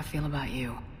 Or how I feel about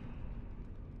you.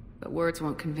 But words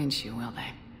won't convince you, will they?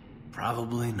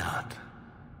 Probably not.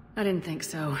 I didn't think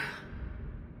so.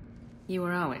 You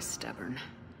were always stubborn.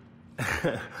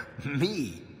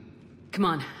 Me? Come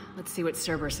on, let's see what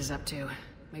Cerberus is up to.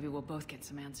 Maybe we'll both get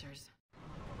some answers.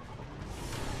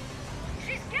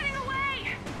 She's getting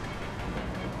away!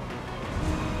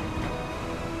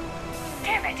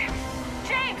 Damn it!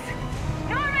 James!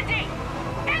 Normandy!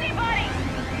 Anybody!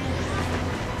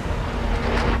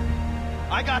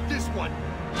 I got this one!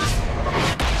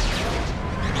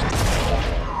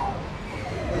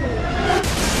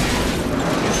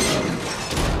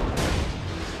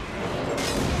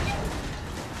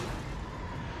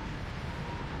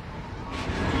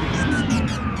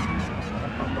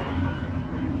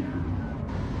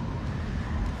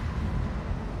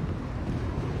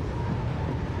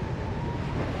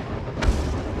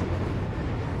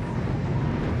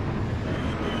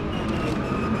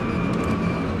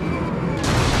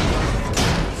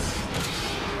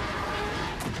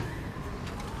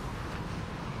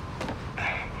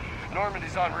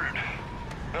 Normandy's en route.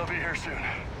 They'll be here soon.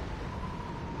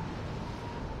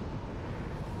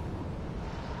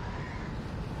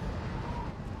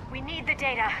 We need the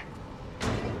data.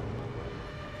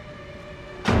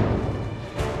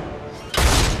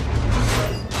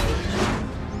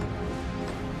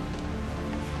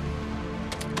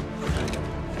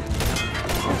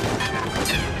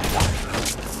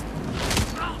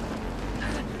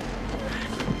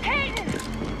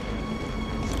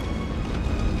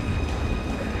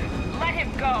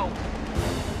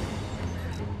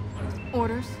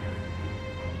 Orders?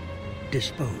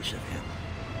 Dispose of him.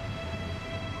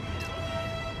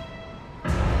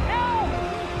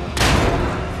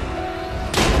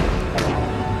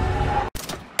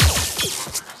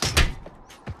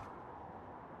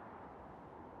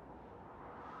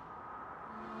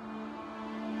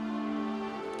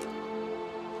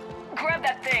 Grab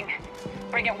that thing.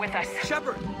 Bring it with us.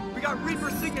 Shepard, we got Reaper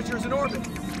signatures in orbit.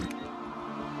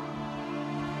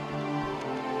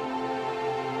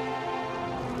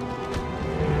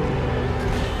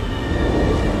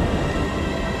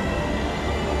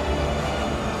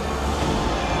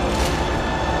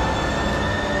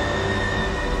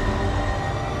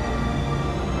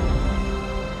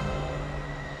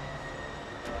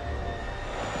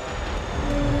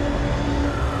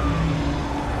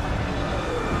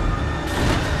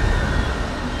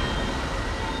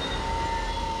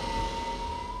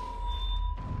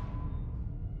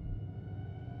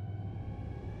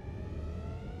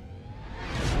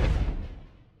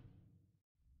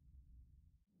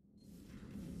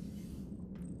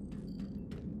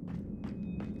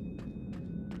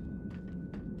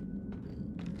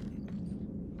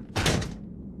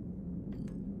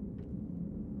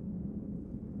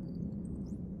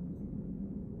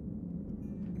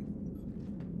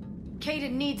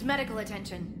 Kaidan needs medical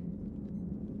attention.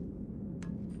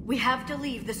 We have to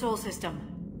leave the Sol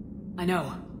system. I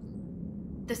know.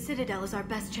 The Citadel is our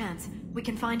best chance. We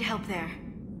can find help there.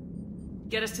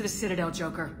 Get us to the Citadel,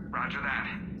 Joker. Roger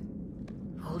that.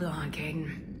 Hold on,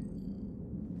 Kaidan.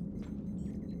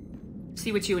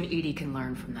 See what you and Edie can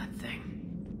learn from that thing.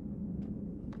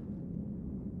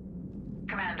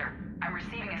 Commander, I'm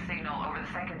receiving a signal over the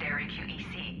secondary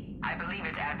QEC. I believe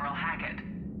it's Admiral Hackett.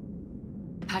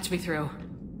 Patch me through.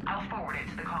 I'll forward it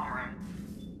to the comm room.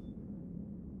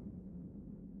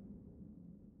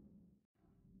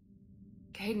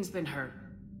 Kaidan's been hurt.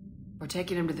 We're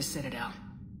taking him to the Citadel.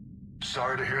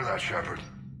 Sorry to hear that, Shepard.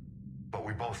 But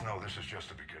we both know this is just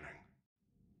the beginning.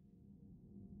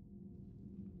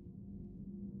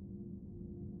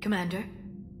 Commander?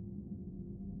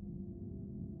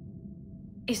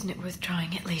 Isn't it worth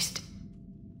trying at least?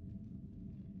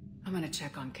 I'm gonna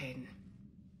check on Kaidan.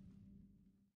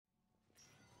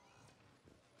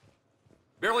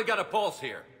 Barely got a pulse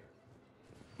here.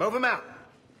 Move him out.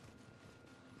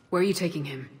 Where are you taking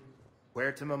him?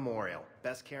 Where to Memorial.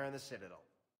 Best care in the Citadel.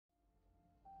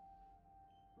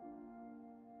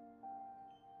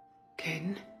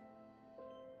 Kaidan?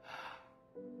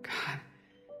 God.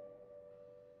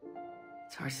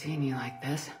 It's hard seeing you like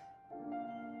this.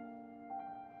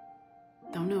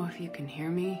 Don't know if you can hear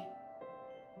me,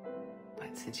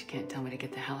 but since you can't tell me to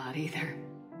get the hell out either,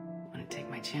 I'm gonna take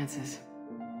my chances.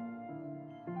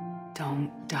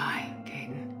 Don't die,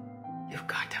 Kaidan. You've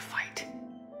got to fight.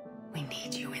 We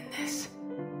need you in this.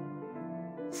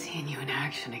 Seeing you in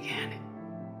action again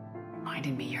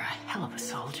reminded me you're a hell of a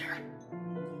soldier.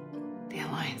 The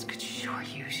Alliance could sure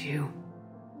use you.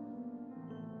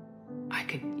 I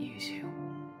could use you.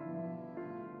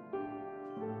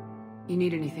 You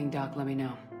need anything, Doc, let me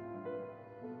know.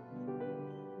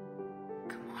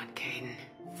 Come on, Kaidan.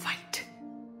 Fight.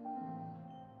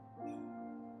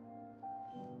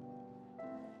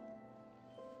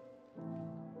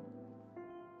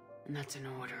 And that's an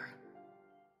order.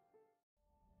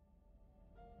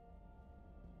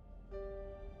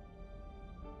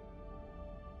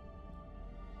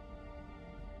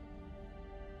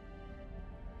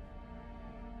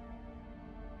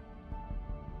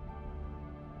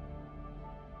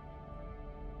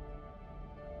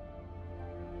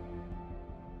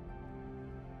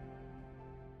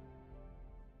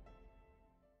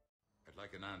 I'd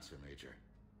like an answer, Major.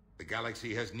 The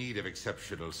galaxy has need of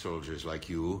exceptional soldiers like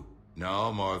you,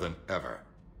 now more than ever.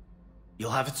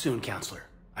 You'll have it soon, Counselor.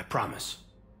 I promise.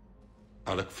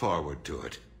 I look forward to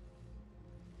it.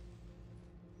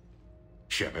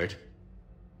 Shepard?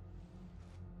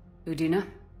 Udina?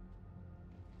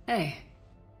 Hey.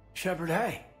 Shepard,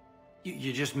 hey.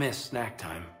 You just missed snack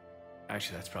time.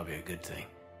 Actually, that's probably a good thing.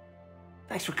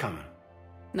 Thanks for coming.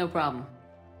 No problem.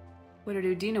 What did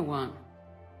Udina want?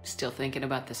 Still thinking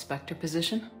about the Spectre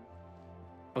position?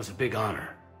 It was a big honor.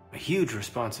 A huge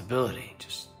responsibility.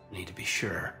 Just need to be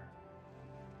sure.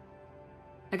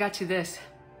 I got you this.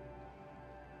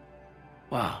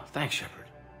 Wow, thanks, Shepard.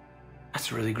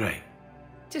 That's really great.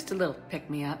 Just a little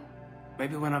pick-me-up.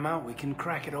 Maybe when I'm out, we can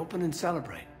crack it open and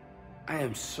celebrate. I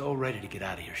am so ready to get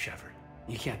out of here, Shepard.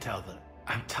 You can't tell, but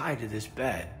I'm tied to this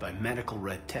bed by medical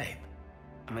red tape.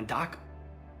 I mean, Doc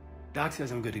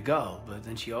says I'm good to go, but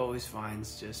then she always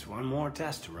finds just one more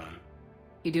test to run.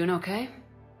 You doing okay?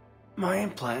 My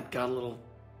implant got a little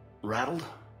rattled,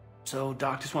 so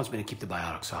Doc just wants me to keep the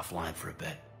biotics offline for a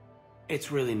bit.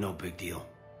 It's really no big deal.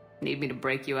 Need me to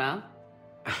break you out?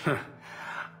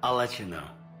 I'll let you know.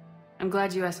 I'm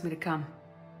glad you asked me to come.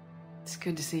 It's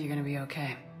good to see you're gonna be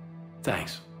okay.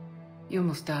 Thanks. You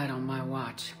almost died on my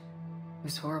watch. It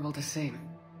was horrible to see.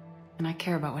 And I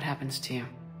care about what happens to you.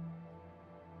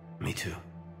 Me too.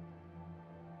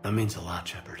 That means a lot,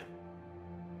 Shepard.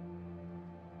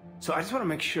 So I just want to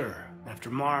make sure,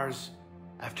 after Mars,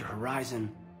 after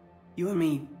Horizon, you and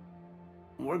me,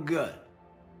 we're good.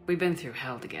 We've been through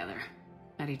hell together,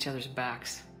 at each other's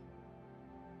backs.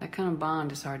 That kind of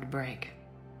bond is hard to break.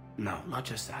 No, not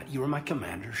just that. You were my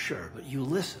commander, sure, but you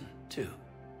listened, too.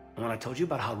 And when I told you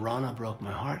about how Rana broke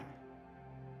my heart,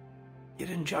 you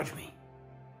didn't judge me.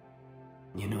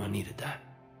 You knew I needed that.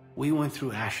 We went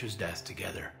through Ash's death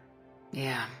together.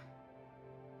 Yeah.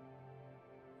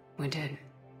 We did.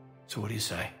 So what do you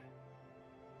say?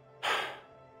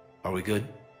 Are we good?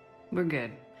 We're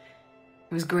good.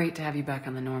 It was great to have you back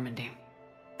on the Normandy.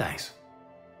 Thanks.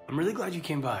 I'm really glad you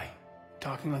came by.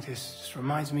 Talking like this just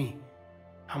reminds me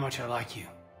how much I like you.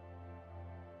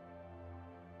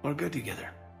 We're good together.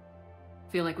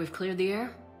 Feel like we've cleared the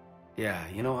air? Yeah,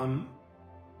 you know, I'm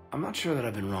not sure that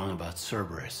I've been wrong about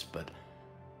Cerberus, but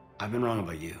I've been wrong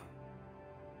about you.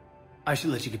 I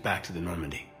should let you get back to the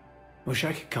Normandy. Wish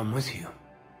I could come with you.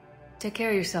 Take care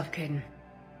of yourself, Kaidan.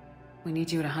 We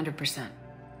need you at 100%.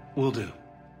 Will do.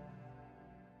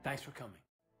 Thanks for coming.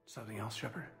 Something else,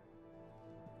 Shepard?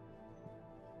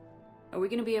 Are we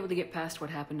gonna be able to get past what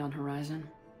happened on Horizon?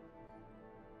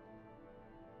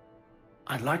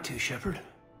 I'd like to, Shepard.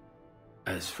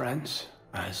 As friends,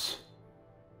 as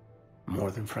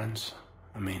more than friends.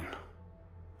 I mean,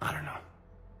 I don't know.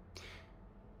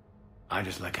 I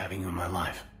just like having you in my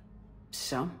life.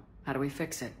 So, how do we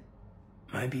fix it?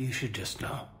 Maybe you should just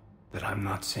know that I'm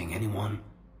not seeing anyone,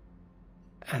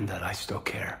 and that I still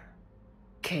care.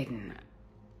 Kaidan.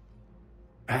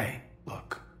 Hey,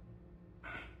 look.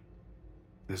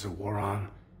 There's a war on,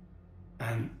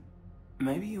 and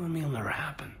maybe you and me will never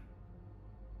happen.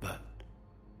 But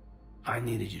I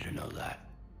needed you to know that,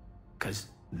 because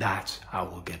that's how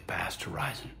we'll get past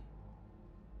Horizon.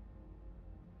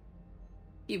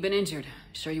 You've been injured.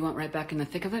 Sure you want right back in the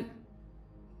thick of it?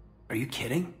 Are you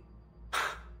kidding?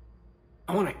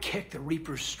 I want to kick the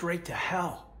Reapers straight to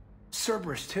hell.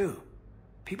 Cerberus, too.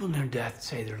 People near death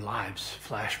say their lives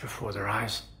flash before their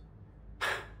eyes.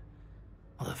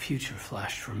 Well, the future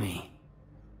flashed for me.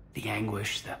 The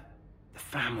anguish, the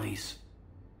families,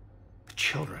 the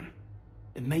children.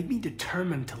 It made me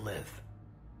determined to live.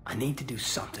 I need to do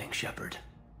something, Shepard.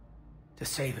 To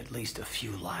save at least a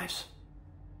few lives.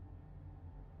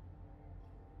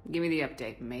 Give me the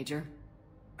update, Major.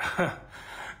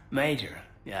 Major,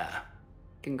 yeah.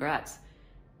 Congrats.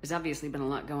 There's obviously been a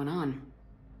lot going on.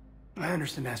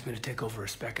 Anderson asked me to take over a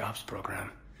Spec Ops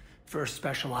program. First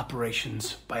Special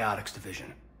Operations Biotics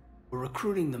Division. We're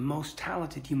recruiting the most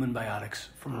talented human biotics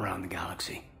from around the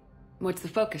galaxy. What's the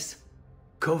focus?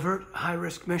 Covert,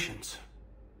 high-risk missions.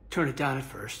 Turned it down at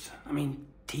first. I mean,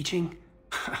 teaching?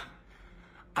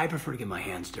 I prefer to get my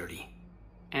hands dirty.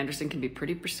 Anderson can be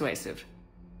pretty persuasive.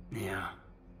 Yeah,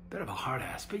 bit of a hard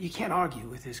ass, but you can't argue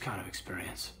with his kind of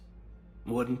experience.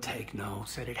 Wouldn't take no,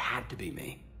 said it had to be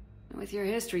me. With your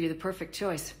history, you're the perfect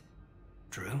choice.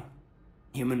 True.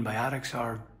 Human biotics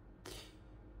are...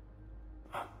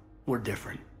 we're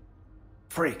different.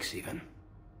 Freaks, even.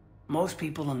 Most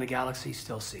people in the galaxy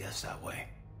still see us that way.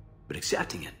 But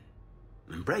accepting it,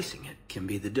 embracing it, can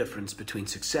be the difference between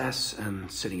success and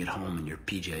sitting at home in your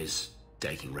PJs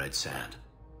taking red sand.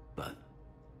 But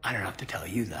I don't have to tell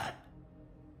you that.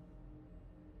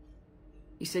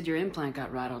 You said your implant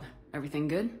got rattled. Everything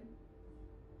good?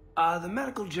 The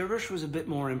medical gibberish was a bit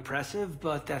more impressive,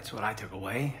 but that's what I took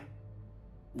away.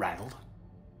 Rattled.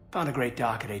 Found a great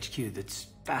doc at HQ that's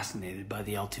fascinated by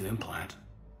the L2 implant.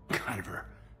 Kind of her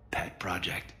pet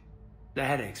project. The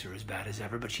headaches are as bad as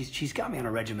ever, but she's got me on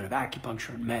a regimen of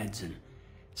acupuncture and meds and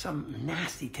some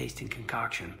nasty-tasting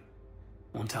concoction.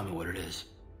 Won't tell me what it is.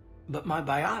 But my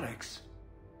biotics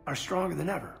are stronger than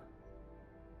ever.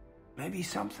 Maybe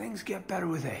some things get better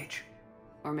with age.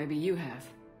 Or maybe you have.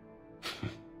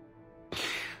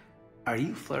 Are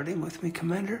you flirting with me,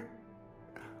 Commander?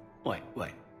 Wait.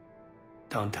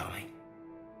 Don't tell me.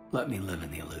 Let me live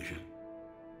in the illusion.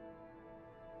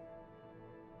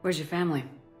 Where's your family?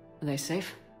 Are they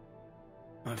safe?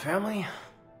 My family?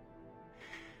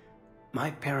 My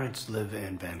parents live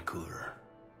in Vancouver.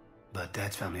 But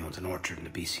Dad's family owns an orchard in the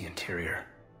BC interior.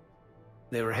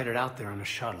 They were headed out there on a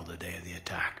shuttle the day of the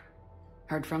attack.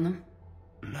 Heard from them?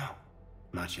 No,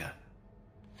 not yet.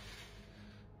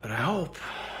 But I hope...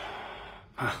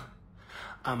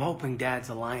 I'm hoping Dad's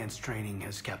Alliance training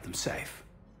has kept them safe.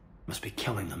 Must be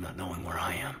killing them not knowing where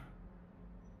I am.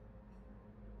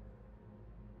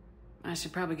 I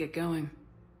should probably get going.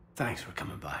 Thanks for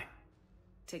coming by.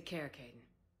 Take care, Kaidan.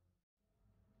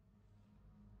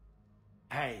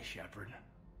 Hey, Shepard.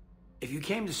 If you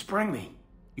came to spring me,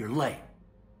 you're late.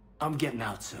 I'm getting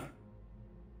out soon.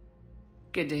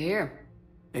 Good to hear.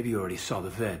 Maybe you already saw the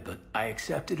vid, but I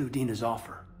accepted Udina's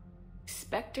offer.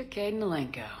 Spectre Kaidan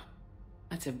Alenko.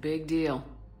 That's a big deal.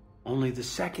 Only the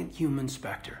second human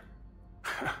Spectre.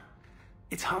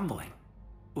 It's humbling.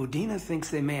 Udina thinks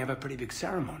they may have a pretty big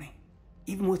ceremony,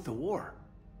 even with the war.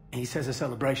 And he says a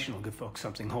celebration will give folks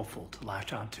something hopeful to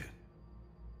latch onto.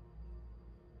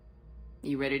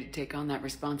 You ready to take on that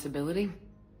responsibility?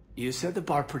 You set the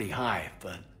bar pretty high,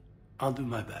 but I'll do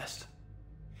my best.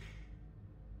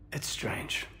 It's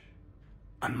strange.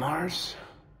 On Mars,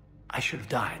 I should have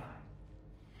died.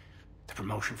 The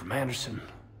promotion from Anderson,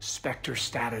 Spectre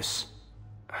status.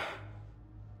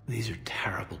 These are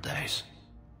terrible days.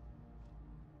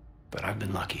 But I've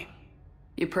been lucky.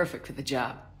 You're perfect for the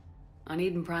job. On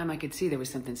Eden Prime, I could see there was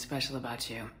something special about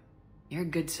you. You're a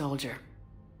good soldier.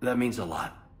 That means a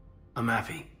lot. I'm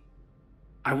happy.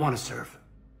 I want to serve.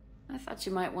 I thought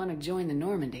you might want to join the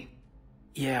Normandy.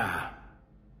 Yeah,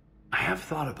 I have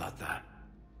thought about that.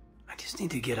 I just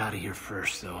need to get out of here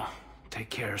first, though. Take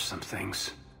care of some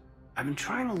things. I've been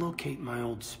trying to locate my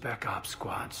old Spec Ops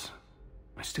squads.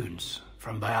 My students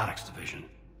from Biotics Division.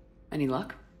 Any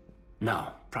luck?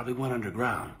 No, probably went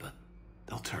underground, but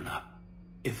they'll turn up.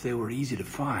 If they were easy to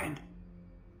find,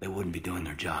 they wouldn't be doing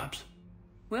their jobs.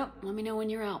 Well, let me know when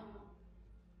you're out.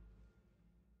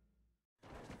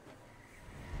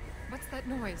 What's that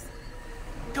noise?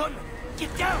 Gunman,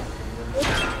 get down!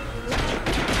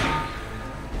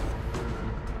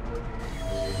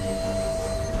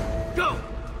 Go!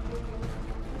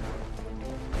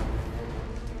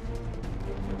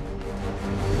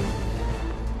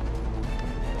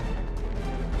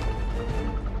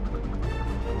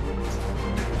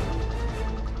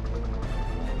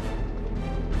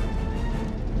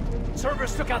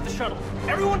 Cerberus took out the shuttle.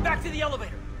 Everyone back to the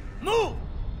elevator. Move!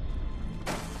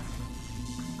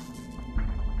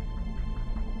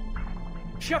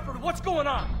 Shepard, what's going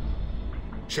on?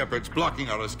 Shepard's blocking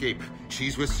our escape.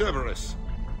 She's with Cerberus.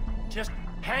 Just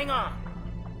hang on.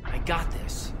 I got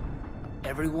this.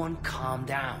 Everyone calm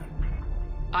down.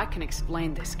 I can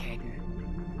explain this, Kaidan.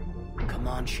 Come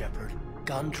on, Shepard.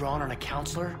 Gun drawn on a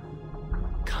counselor?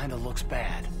 Kinda looks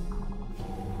bad.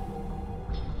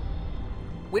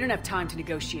 We don't have time to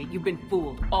negotiate. You've been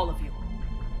fooled, all of you.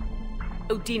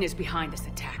 Udina's behind this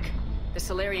attack. The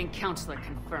Solarian counselor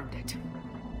confirmed it.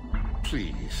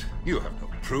 Please, you have no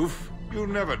proof. You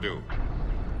never do.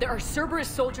 There are Cerberus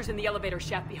soldiers in the elevator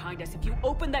shaft behind us. If you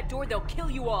open that door, they'll kill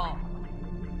you all.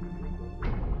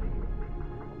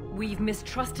 We've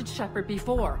mistrusted Shepard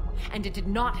before, and it did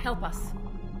not help us.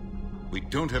 We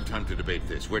don't have time to debate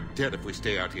this. We're dead if we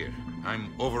stay out here.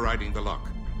 I'm overriding the lock.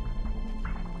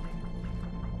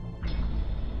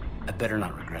 I better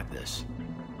not regret this.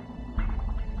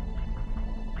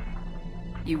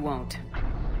 You won't.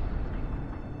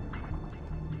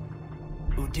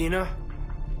 Udina,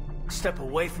 step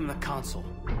away from the console.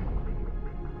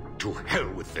 To hell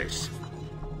with this.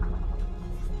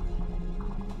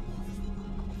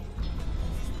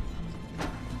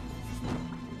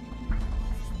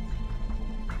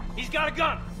 He's got a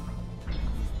gun!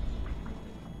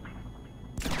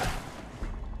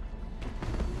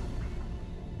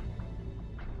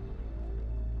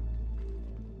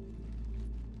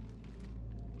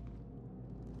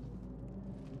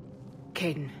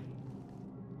 Kaidan.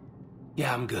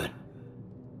 Yeah, I'm good.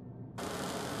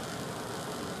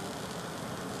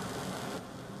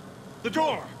 The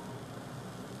door!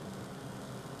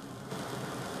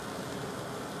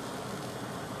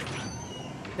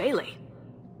 Bailey.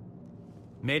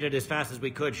 Made it as fast as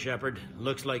we could, Shepard.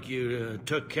 Looks like you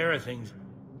took care of things.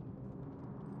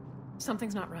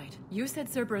 Something's not right. You said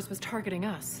Cerberus was targeting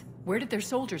us. Where did their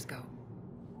soldiers go?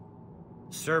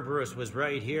 Cerberus was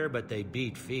right here, but they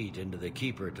beat feet into the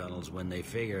Keeper tunnels when they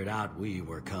figured out we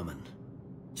were coming.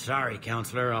 Sorry,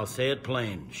 Counselor, I'll say it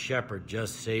plain. Shepard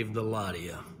just saved the lot of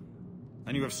you.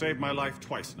 And you have saved my life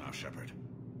twice now, Shepard.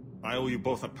 I owe you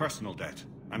both a personal debt,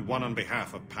 and one on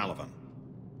behalf of Paragon.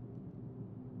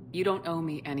 You don't owe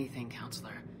me anything,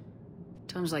 Counselor.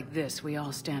 Times like this, we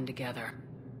all stand together.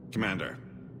 Commander,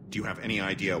 do you have any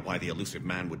idea why the elusive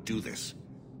man would do this?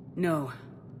 No,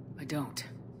 I don't.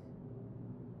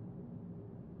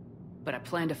 But I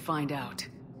plan to find out.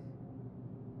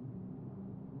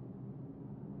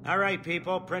 All right,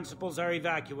 people. Principals are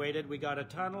evacuated. We got a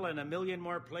tunnel and 1 million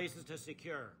more places to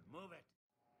secure. Move it.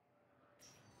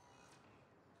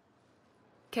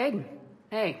 Kaidan,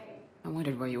 hey. I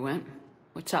wondered where you went.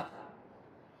 What's up?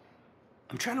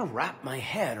 I'm trying to wrap my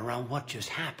head around what just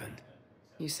happened.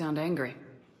 You sound angry.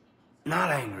 Not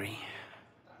angry.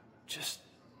 Just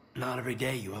not every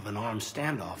day you have an armed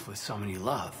standoff with someone you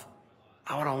love.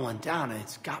 How it all went down,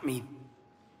 it's got me...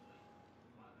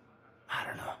 I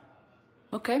don't know.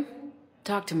 Okay.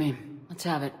 Talk to me. Let's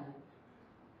have it.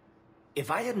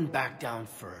 If I hadn't backed down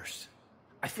first,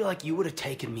 I feel like you would have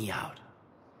taken me out.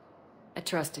 I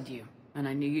trusted you, and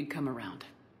I knew you'd come around.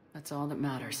 That's all that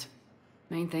matters.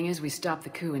 Main thing is we stopped the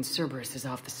coup and Cerberus is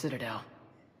off the Citadel.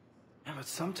 Yeah, but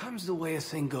sometimes the way a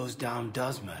thing goes down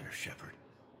does matter, Shepard.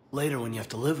 Later when you have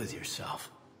to live with yourself.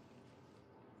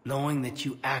 Knowing that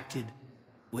you acted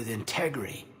with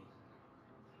integrity.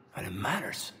 And it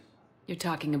matters. You're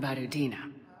talking about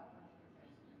Udina.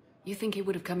 You think he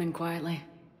would have come in quietly?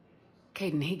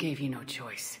 Kaidan, he gave you no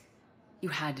choice. You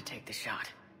had to take the shot.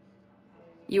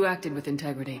 You acted with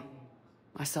integrity.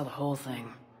 I saw the whole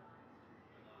thing.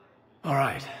 All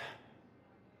right.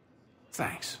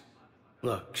 Thanks.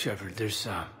 Look, Shepard, there's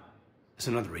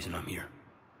another reason I'm here.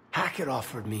 Hackett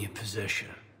offered me a position,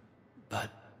 but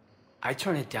I'd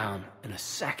turn it down in a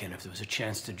second if there was a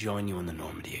chance to join you in the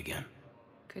Normandy again.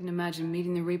 Couldn't imagine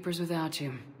meeting the Reapers without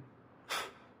you.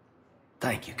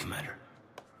 Thank you, Commander.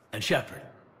 And Shepard,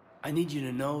 I need you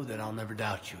to know that I'll never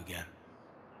doubt you again.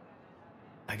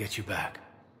 I get you back.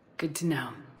 Good to know.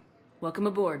 Welcome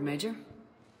aboard, Major.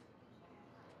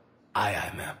 Aye,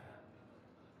 aye, ma'am.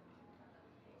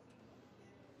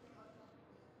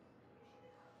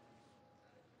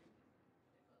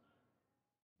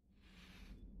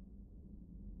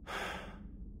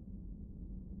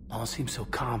 All seems so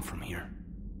calm from here.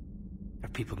 There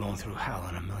are people going through hell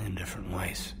in a million different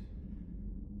ways.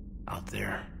 Out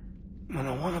there. And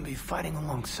I want to be fighting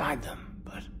alongside them,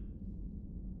 but...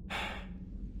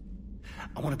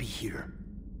 I want to be here.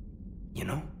 You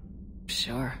know?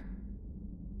 Sure.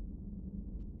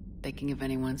 Thinking of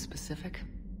anyone specific?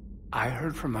 I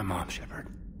heard from my mom, Shepard.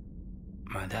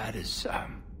 My dad is,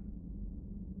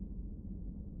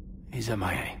 he's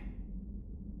MIA.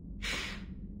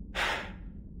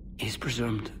 He's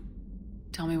presumed.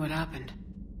 Tell me what happened.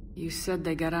 You said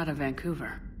they got out of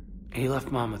Vancouver. He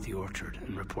left Mom at the orchard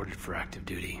and reported for active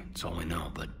duty. That's all we know,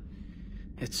 but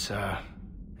it's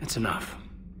enough.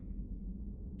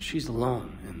 She's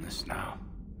alone in this now.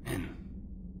 In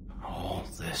all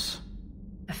this.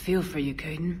 I feel for you,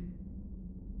 Kaidan.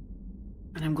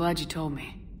 And I'm glad you told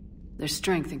me. There's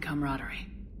strength in camaraderie.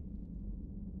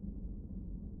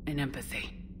 And empathy.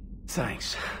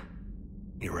 Thanks.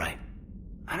 You're right.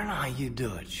 I don't know how you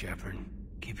do it, Shepard.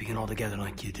 Keeping it all together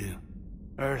like you do.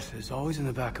 Earth is always in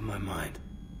the back of my mind.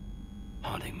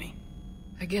 Haunting me.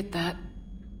 I get that.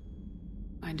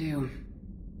 I do.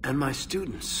 And my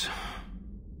students.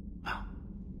 Well,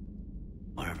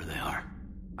 wherever they are.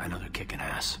 I know they're kicking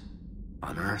ass.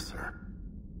 On Earth or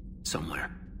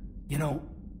somewhere. You know,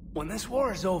 when this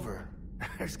war is over,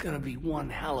 there's gonna be one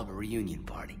hell of a reunion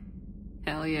party.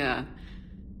 Hell yeah.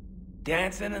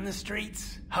 Dancing in the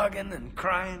streets, hugging and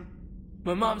crying.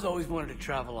 My mom's always wanted to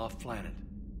travel off-planet.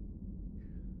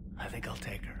 I think I'll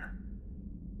take her.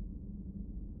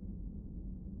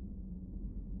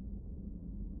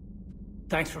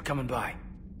 Thanks for coming by.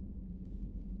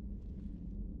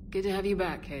 Good to have you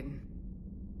back, Kaidan.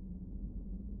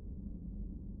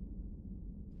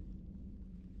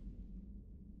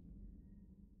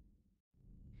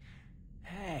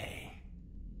 Hey,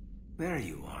 there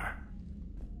you are.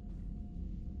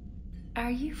 Are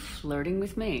you flirting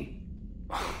with me?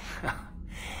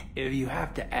 If you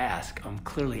have to ask, I'm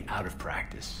clearly out of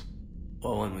practice.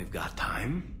 Well, when we've got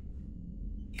time,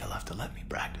 you'll have to let me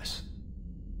practice.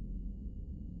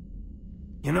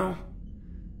 You know,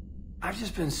 I've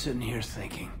just been sitting here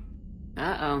thinking.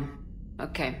 Uh-oh.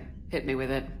 Okay, hit me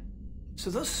with it. So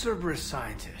those Cerberus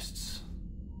scientists,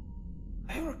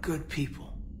 they were good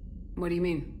people. What do you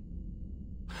mean?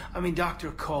 I mean,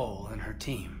 Dr. Cole and her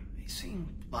team, they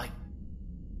seemed like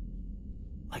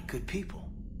good people.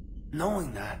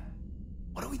 Knowing that,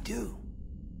 what do we do?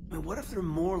 I mean, what if there are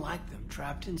more like them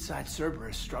trapped inside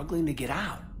Cerberus struggling to get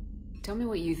out? Tell me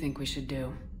what you think we should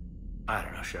do. I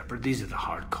don't know, Shepard. These are the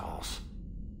hard calls.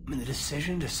 I mean, the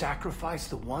decision to sacrifice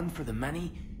the one for the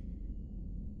many.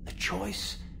 The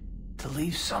choice to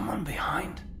leave someone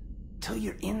behind. Till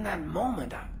you're in that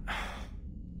moment.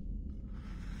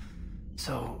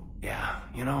 So, yeah,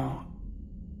 you know,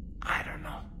 I don't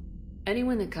know.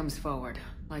 Anyone that comes forward,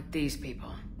 like these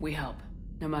people, we help,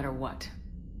 no matter what.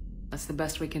 That's the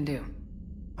best we can do.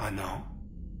 I know.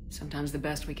 Sometimes the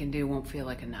best we can do won't feel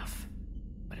like enough,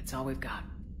 but it's all we've got.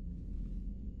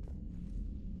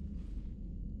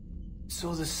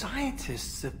 So the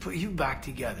scientists that put you back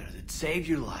together, that saved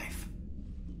your life,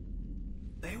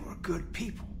 they were good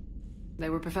people. They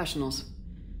were professionals.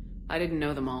 I didn't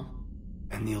know them all.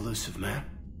 And the elusive man?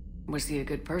 Was he a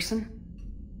good person?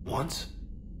 Once?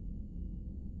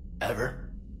 Ever?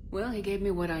 Well, he gave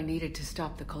me what I needed to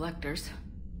stop the collectors.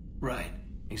 Right,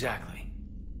 exactly.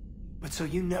 But so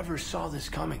you never saw this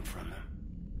coming from them?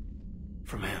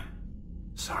 From him?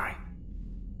 Sorry.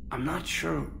 I'm not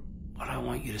sure what I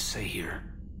want you to say here.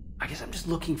 I guess I'm just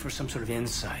looking for some sort of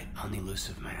insight on the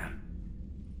elusive man.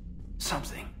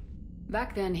 Something.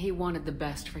 Back then, he wanted the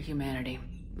best for humanity,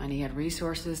 and he had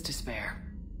resources to spare.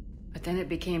 But then it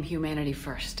became humanity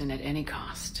first, and at any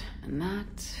cost. And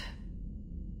that's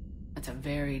a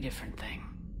very different thing.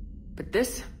 But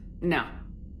this? No.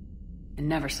 I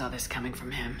never saw this coming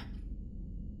from him.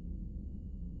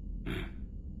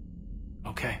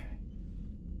 Okay.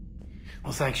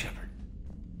 Well, thanks, Shepard.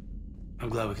 I'm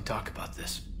glad we could talk about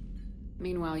this.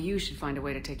 Meanwhile, you should find a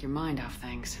way to take your mind off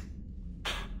things.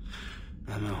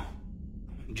 I know.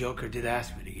 Joker did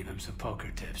ask me to give him some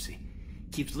poker tips. He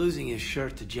keeps losing his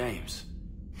shirt to James.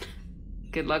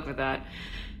 Good luck with that.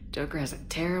 Joker has a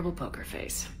terrible poker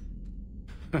face.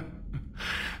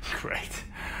 Great.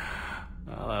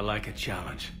 Well, I like a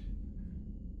challenge.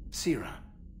 See you around.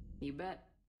 You bet.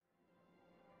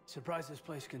 Surprised this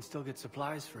place can still get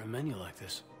supplies for a menu like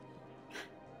this.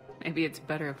 Maybe it's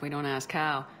better if we don't ask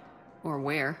how. Or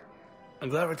where. I'm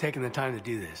glad we're taking the time to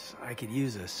do this. I could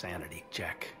use a sanity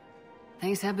check.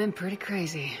 Things have been pretty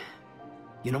crazy.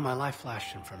 You know, my life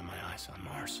flashed in front of my eyes on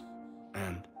Mars.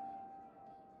 And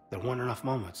there weren't enough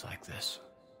moments like this.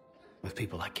 With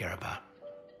people I care about.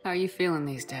 How are you feeling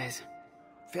these days?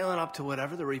 Feeling up to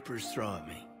whatever the Reapers throw at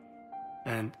me.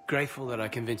 And grateful that I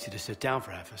convinced you to sit down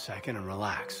for half a second and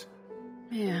relax.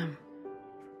 Yeah.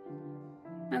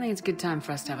 I think it's a good time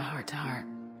for us to have a heart-to-heart.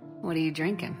 What are you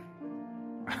drinking?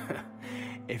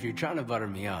 If you're trying to butter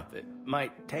me up, it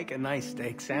might take a nice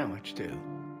steak sandwich, too.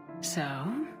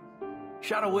 So?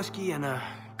 Shot of whiskey and a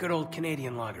good old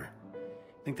Canadian lager.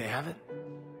 Think they have it?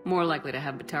 More likely to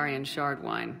have Batarian shard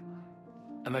wine.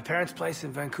 At my parents' place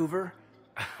in Vancouver,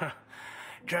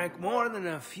 drank more than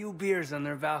a few beers on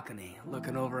their balcony,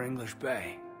 looking over English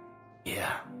Bay.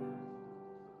 Yeah.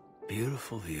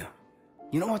 Beautiful view.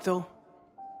 You know what, though?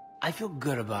 I feel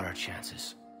good about our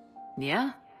chances.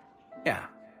 Yeah? Yeah.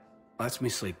 Lets me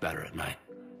sleep better at night.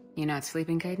 You not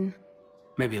sleeping, Kaidan?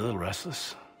 Maybe a little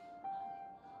restless.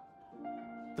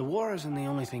 The war isn't the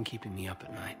only thing keeping me up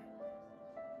at night.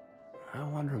 I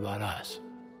wonder about us.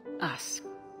 Us?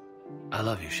 I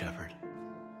love you, Shepard.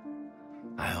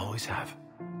 I always have.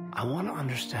 I want to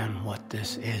understand what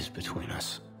this is between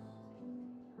us.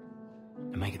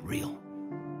 And make it real.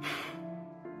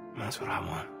 That's what I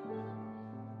want.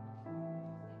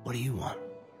 What do you want?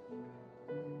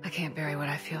 I can't bury what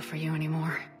I feel for you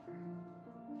anymore.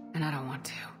 And I don't want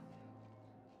to.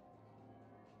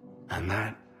 And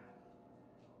that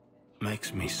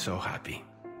makes me so happy.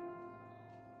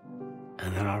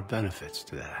 And there are benefits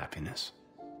to that happiness.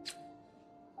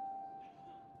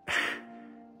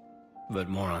 But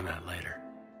more on that later.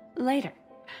 Later.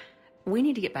 We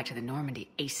need to get back to the Normandy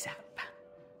ASAP.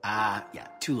 Yeah,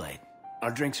 too late.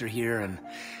 Our drinks are here and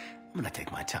I'm gonna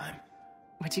take my time.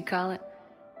 What'd you call it?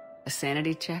 A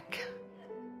sanity check?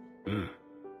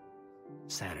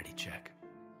 Sanity check.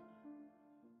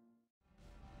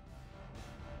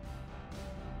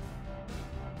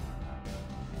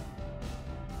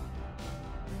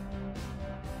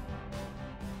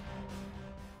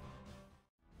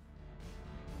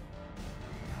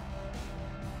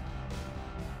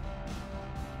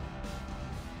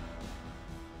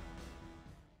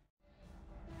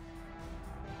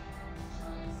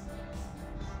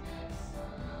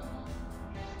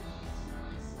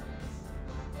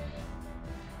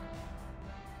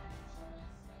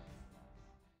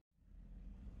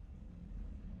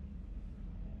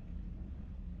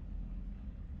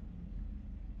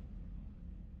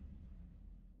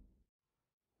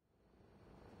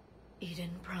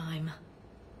 Eden Prime.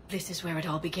 This is where it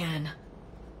all began.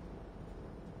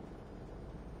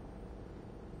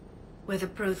 Where the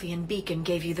Prothean beacon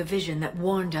gave you the vision that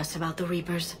warned us about the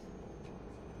Reapers.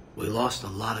 We lost a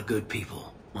lot of good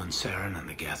people when Saren and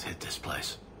the Geth hit this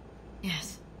place.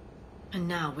 Yes. And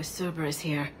now, with Cerberus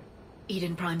here,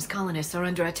 Eden Prime's colonists are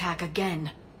under attack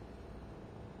again.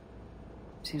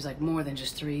 Seems like more than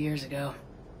just 3 years ago.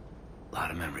 A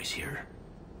lot of memories here.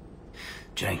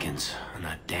 Jenkins and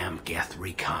that damn Geth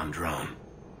recon drone.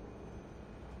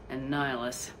 And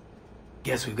Nihilus.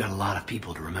 Guess we've got a lot of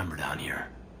people to remember down here.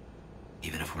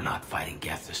 Even if we're not fighting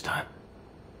Geth this time.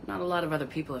 Not a lot of other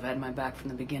people have had my back from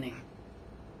the beginning.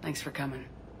 Thanks for coming.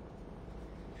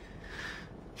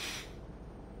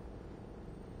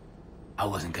 I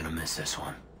wasn't gonna miss this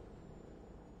one.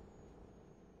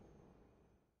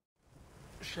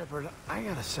 Shepard, I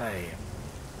gotta say,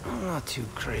 I'm not too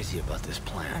crazy about this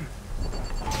plan.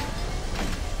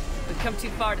 We've come too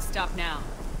far to stop now.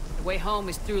 The way home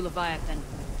is through Leviathan.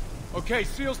 Okay,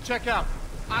 SEALs check out.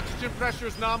 Oxygen pressure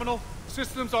is nominal.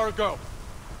 Systems are a go.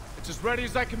 It's as ready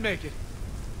as I can make it.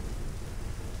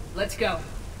 Let's go.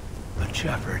 But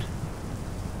Shepard...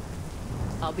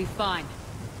 I'll be fine.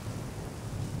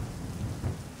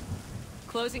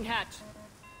 Closing hatch.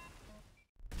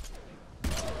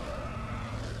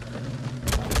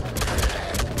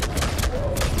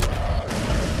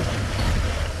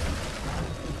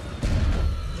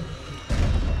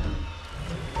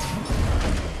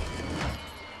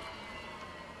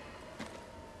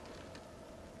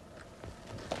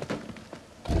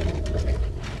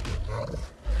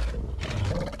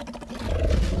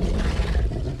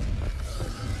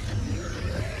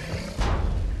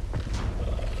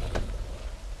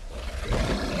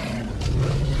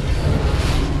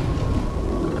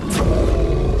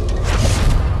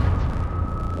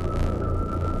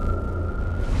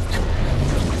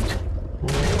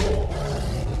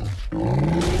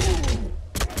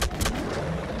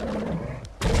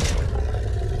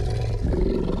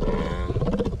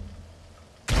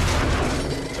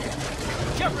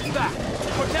 Shepard's back!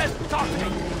 Cortez, talk to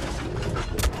me!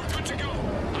 Good to go.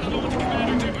 I don't know what the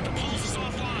commander did, but the pulse is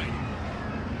offline.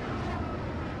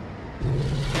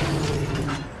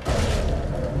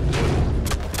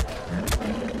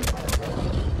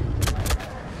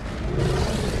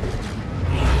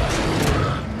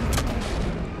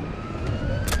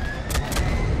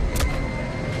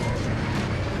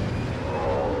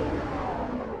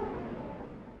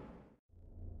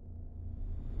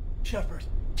 Shepard,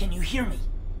 can you hear me?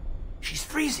 She's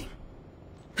freezing.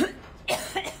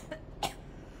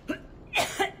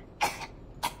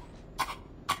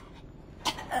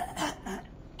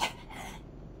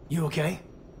 You okay?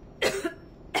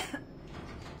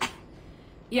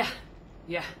 Yeah.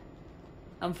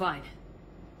 I'm fine.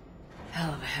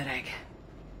 Hell of a headache.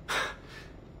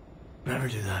 Never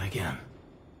do that again.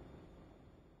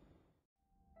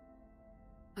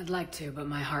 I'd like to, but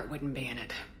my heart wouldn't be in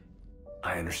it.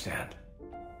 I understand.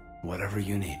 Whatever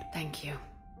you need. Thank you.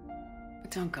 But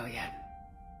don't go yet.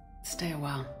 Stay a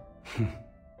while.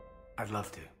 I'd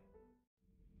love to.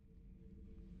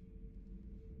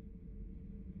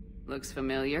 Looks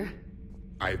familiar.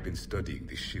 I've been studying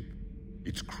this ship.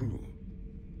 Its crew.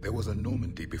 There was a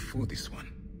Normandy before this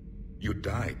one. You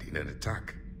died in an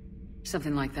attack.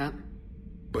 Something like that.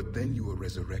 But then you were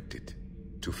resurrected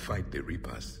to fight the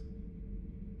Reapers.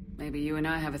 Maybe you and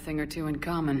I have a thing or two in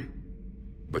common.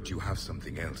 But you have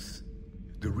something else.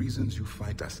 The reasons you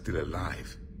fight are still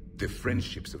alive. The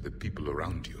friendships of the people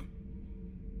around you.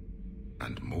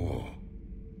 And more.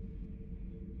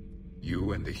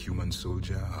 You and the human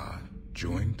soldier are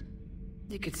joined?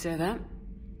 You could say that.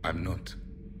 I'm not.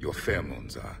 Your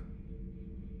pheromones are.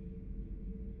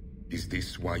 Is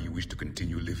this why you wish to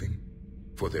continue living?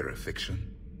 For their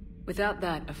affection? Without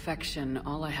that affection,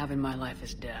 all I have in my life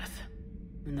is death.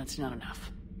 And that's not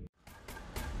enough.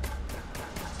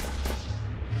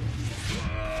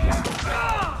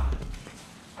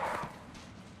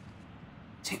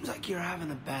 Seems like you're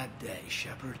having a bad day,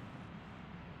 Shepard.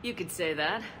 You could say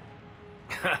that.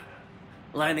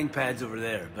 Landing pad's over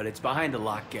there, but it's behind a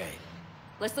locked gate.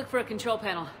 Let's look for a control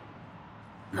panel.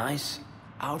 Nice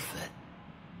outfit.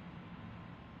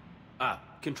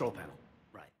 Control panel.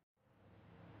 Right.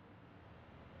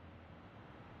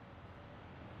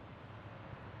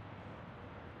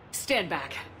 Stand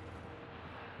back.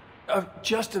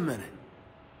 Just a minute.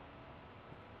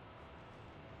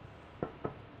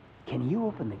 Can you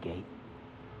open the gate?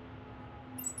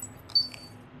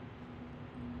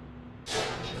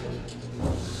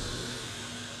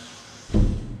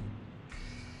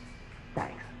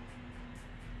 Thanks.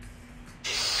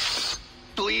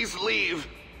 Please leave.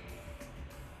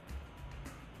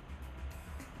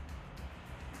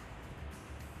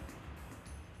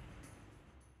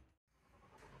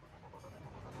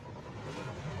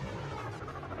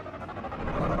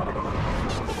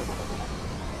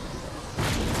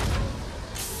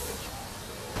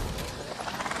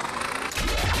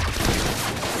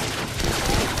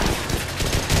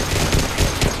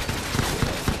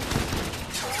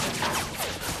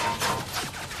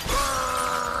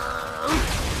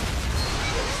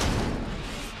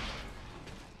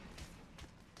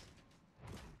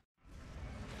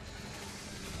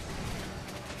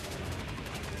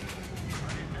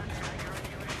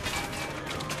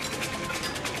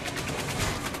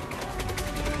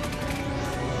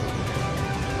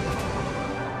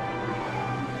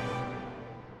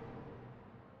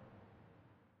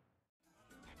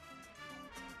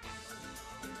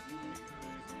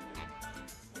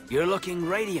 You're looking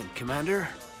radiant, Commander.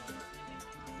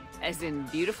 As in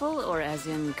beautiful, or as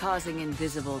in causing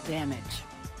invisible damage?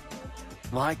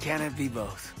 Why can't it be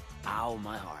both? Ow,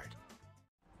 my heart.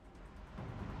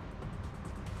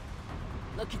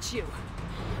 Look at you.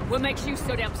 What makes you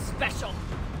so damn special?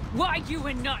 Why you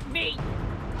and not me?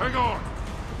 Hang on!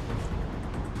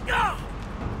 No!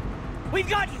 We've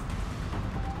got you!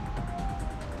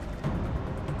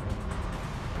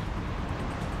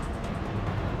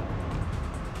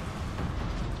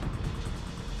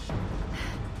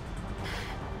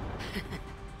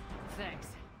 Thanks.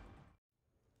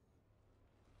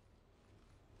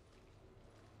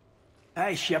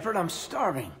 Hey, Shepard, I'm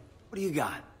starving. What do you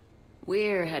got?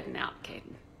 We're heading out,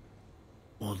 Kaidan.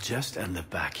 We'll just end up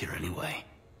back here anyway.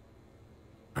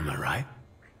 Am I right?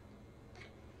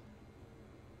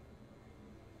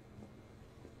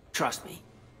 Trust me.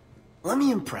 Let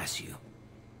me impress you.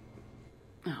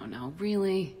 Oh, no,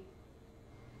 really?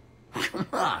 Come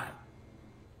on.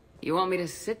 You want me to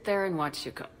sit there and watch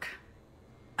you cook?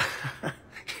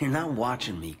 You're not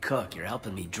watching me cook. You're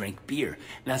helping me drink beer.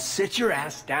 Now sit your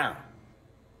ass down.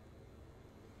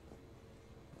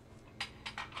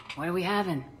 What are we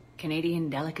having? Canadian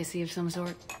delicacy of some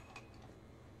sort?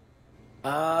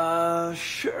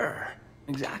 Sure.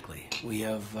 Exactly. We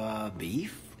have,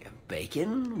 beef, we have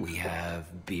bacon, we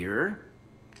have beer.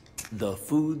 The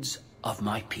foods of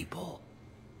my people.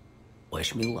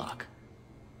 Wish me luck.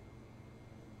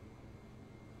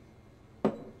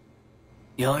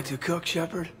 You like to cook,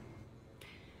 Shepard?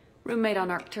 Roommate on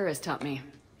Arcturus taught me.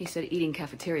 He said eating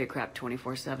cafeteria crap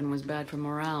 24/7 was bad for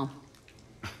morale.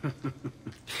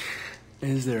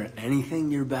 Is there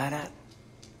anything you're bad at?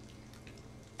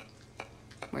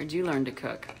 Where'd you learn to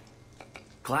cook?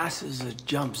 Class is a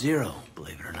jump zero,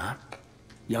 believe it or not.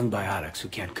 Young biotics who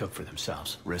can't cook for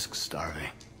themselves risk starving.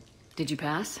 Did you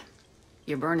pass?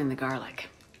 You're burning the garlic.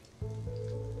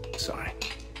 Sorry.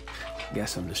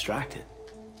 Guess I'm distracted.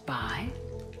 By?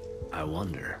 I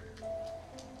wonder.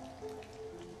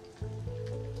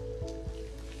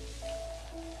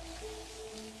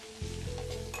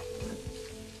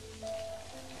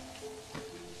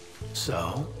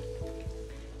 So?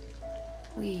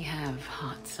 We have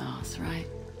hot sauce, right?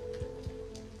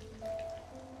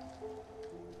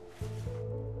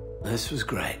 This was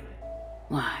great.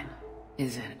 What?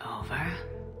 Is it over?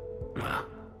 Well,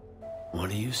 what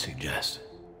do you suggest?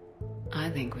 I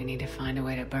think we need to find a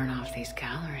way to burn off these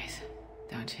calories,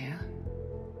 don't you?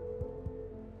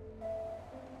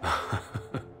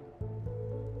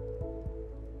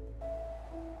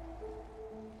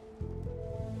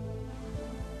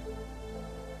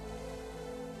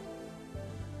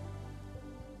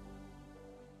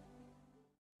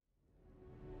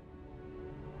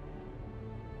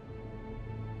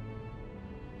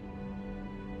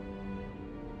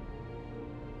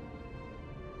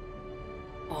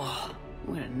 Oh,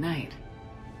 what a night.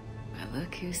 But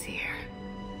look who's here.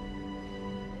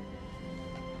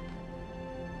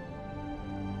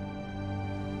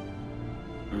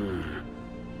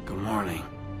 Good morning.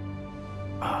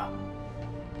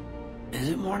 Is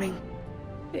it morning?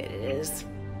 It is.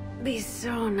 Be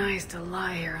so nice to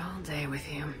lie here all day with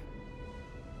you.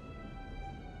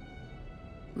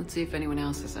 Let's see if anyone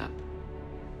else is up.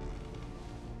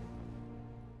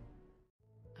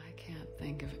 I can't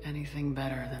think of anything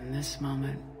better than this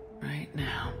moment right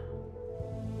now.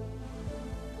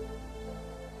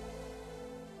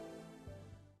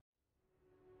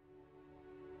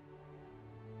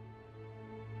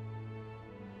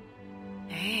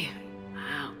 Hey,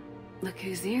 wow. Look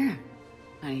who's here.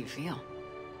 How do you feel?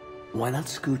 Why not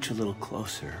scooch a little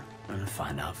closer and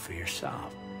find out for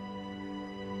yourself?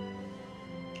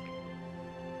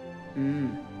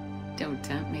 Don't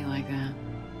tempt me like that.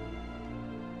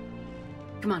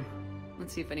 Come on,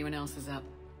 let's see if anyone else is up.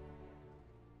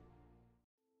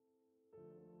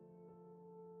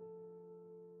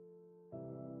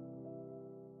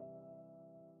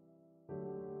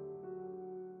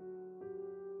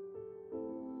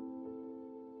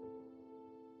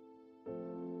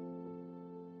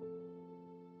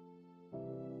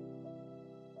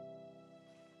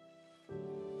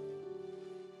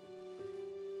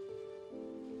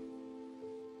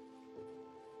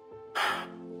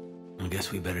 I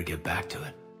guess we better get back to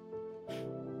it.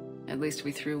 At least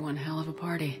we threw one hell of a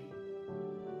party.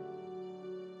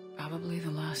 Probably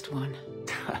the last one.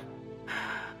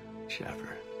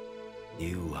 Shepard,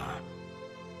 you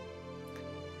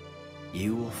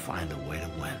will find a way to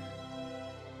win.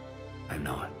 I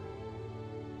know it.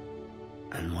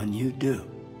 And when you do,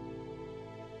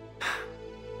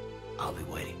 I'll be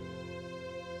waiting.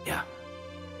 Yeah.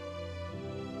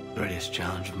 Greatest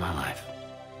challenge of my life.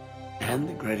 And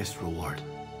the greatest reward.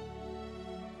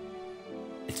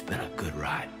 It's been a good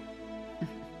ride.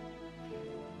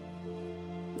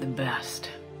 The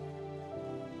best.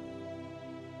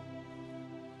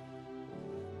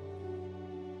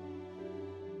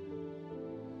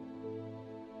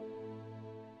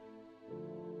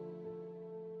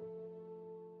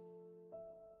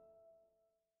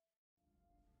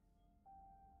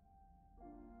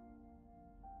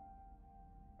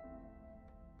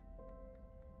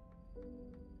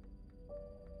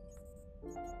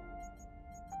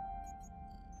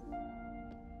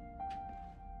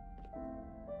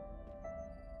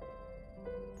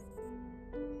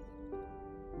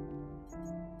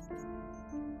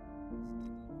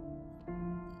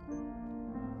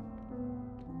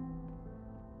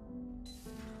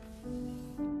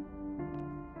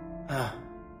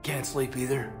 Can't sleep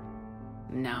either?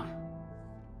 No.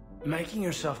 Making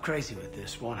yourself crazy with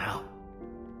this won't help.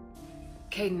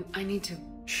 Kaidan, I need to...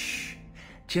 Shh.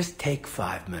 Just take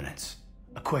 5 minutes.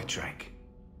 A quick drink.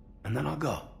 And then I'll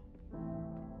go.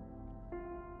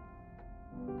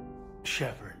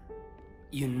 Shepard,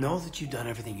 you know that you've done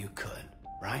everything you could,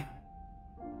 right?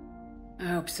 I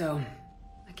hope so.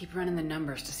 I keep running the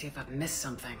numbers to see if I've missed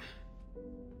something.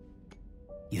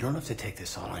 You don't have to take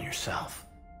this all on yourself.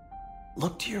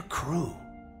 Look to your crew,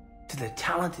 to the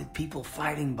talented people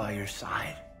fighting by your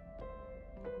side.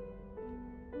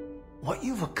 What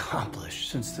you've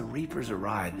accomplished since the Reapers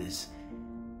arrived is...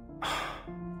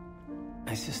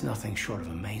 it's just nothing short of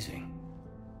amazing.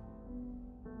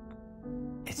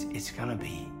 It's gonna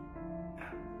be...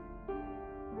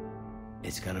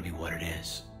 it's gonna be what it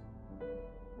is.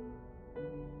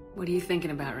 What are you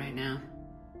thinking about right now?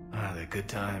 The good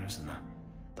times and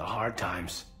the hard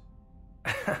times.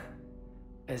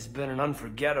 It's been an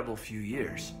unforgettable few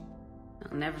years.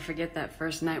 I'll never forget that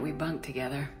first night we bunked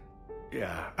together.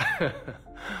 Yeah.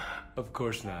 Of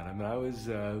course not. I mean, I was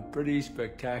pretty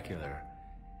spectacular,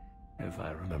 if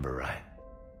I remember right.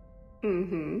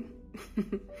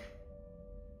 Mm-hmm.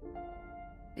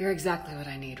 You're exactly what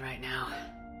I need right now,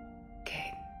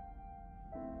 Kate.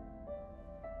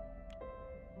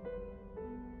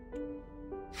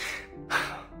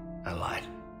 I lied.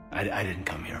 I didn't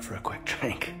come here for a quick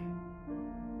drink.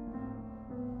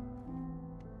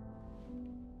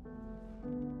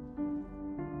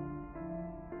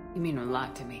 You mean a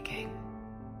lot to me, Kate.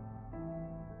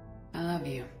 I love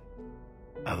you.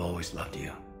 I've always loved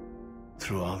you.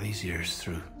 Through all these years,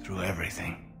 through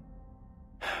everything.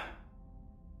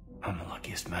 I'm the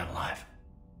luckiest man alive.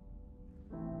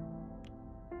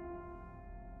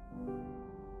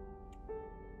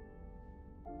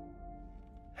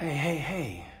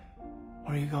 Hey.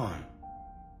 Where are you going?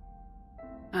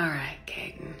 All right,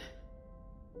 Kaidan.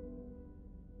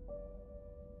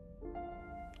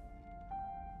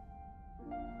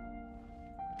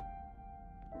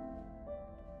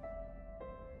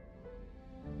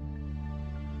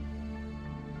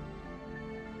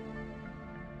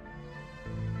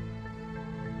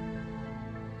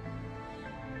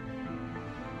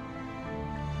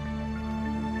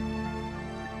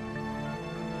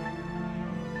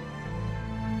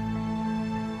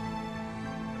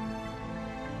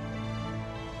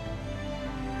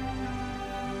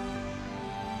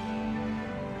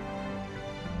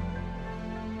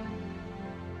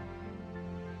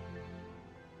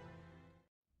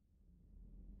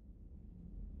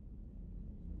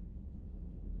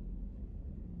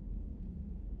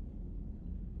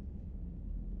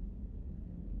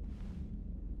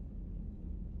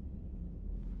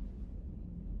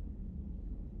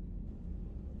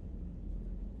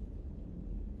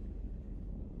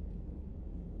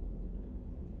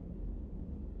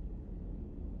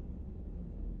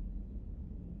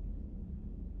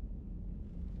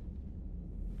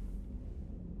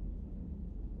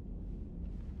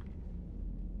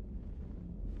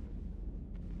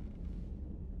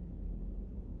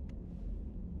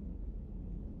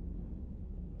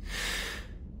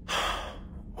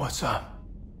 What's up?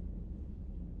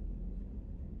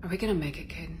 Are we gonna make it,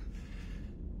 Kaidan?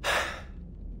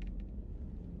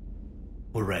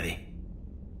 We're ready.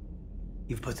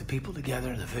 You've put the people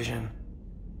together, the vision.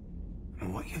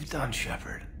 And what you've done,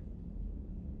 Shepard,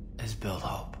 is build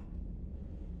hope.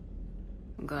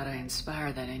 I'm glad I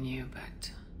inspired that in you,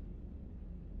 but...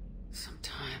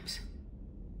 sometimes...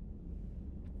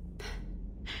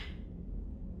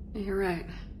 You're right.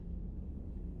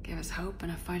 Give us hope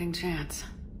and a fighting chance.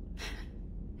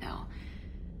 Hell,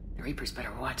 the Reapers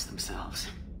better watch themselves.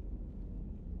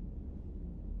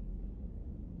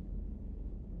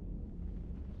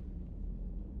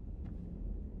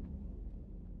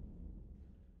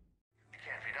 It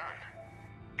can't be done.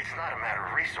 It's not a matter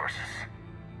of resources.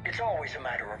 It's always a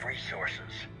matter of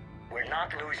resources. We're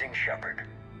not losing Shepard.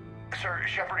 Sir,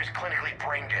 Shepard is clinically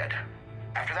brain dead.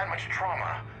 After that much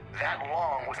trauma, that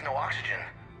long with no oxygen,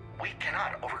 we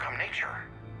cannot overcome nature.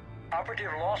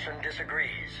 Operative Lawson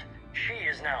disagrees. She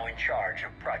is now in charge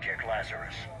of Project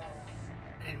Lazarus.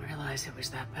 I didn't realize it was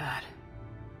that bad.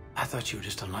 I thought you were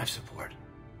just on life support.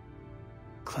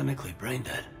 Clinically brain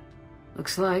dead.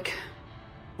 Looks like.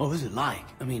 What was it like?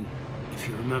 I mean, if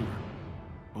you remember.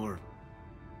 Or...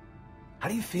 how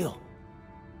do you feel?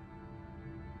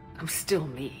 I'm still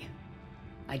me.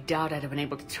 I doubt I'd have been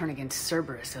able to turn against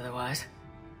Cerberus otherwise.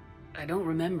 I don't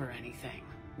remember anything.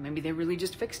 Maybe they really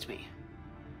just fixed me.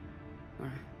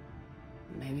 Or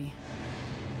maybe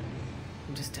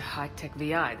I'm just a high-tech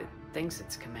VI that thinks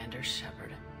it's Commander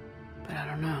Shepard. But I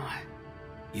don't know.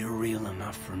 You're real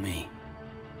enough for me.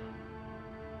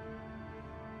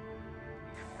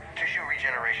 Tissue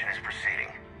regeneration is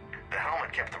proceeding. The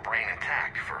helmet kept the brain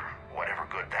intact for whatever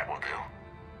good that will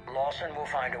do. Lawson will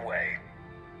find a way.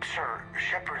 Sir,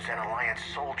 Shepard's an Alliance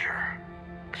soldier.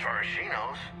 As far as she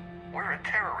knows, we're a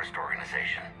terrorist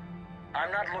organization.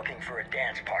 I'm not looking for a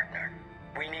dance partner.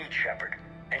 We need Shepard.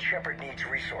 and Shepard needs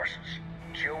resources.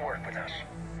 She'll work with us.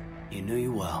 You knew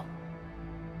you well.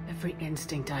 Every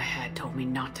instinct I had told me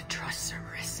not to trust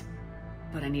Cerberus.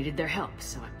 But I needed their help,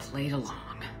 so I played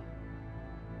along.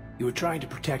 You were trying to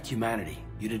protect humanity.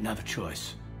 You didn't have a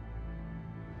choice.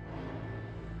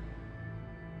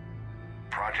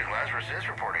 Project Lazarus is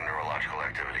reporting neurological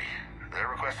activity. They're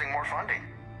requesting more funding.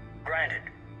 Granted.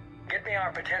 Get me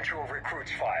our potential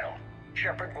recruits file.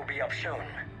 Shepard will be up soon.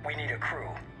 We need a crew.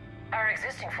 Our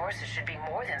existing forces should be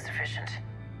more than sufficient.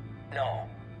 No.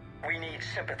 We need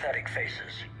sympathetic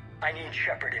faces. I need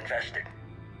Shepard invested.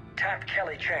 Tap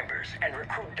Kelly Chambers and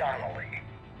recruit Donnelly.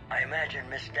 I imagine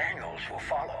Miss Daniels will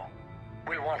follow.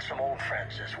 We'll want some old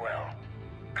friends as well.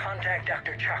 Contact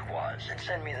Dr. Chakwas and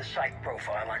send me the psych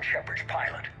profile on Shepard's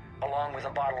pilot, along with a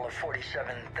bottle of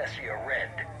 47 Thessia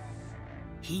Red.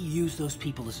 He used those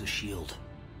people as a shield.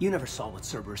 You never saw what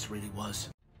Cerberus really was.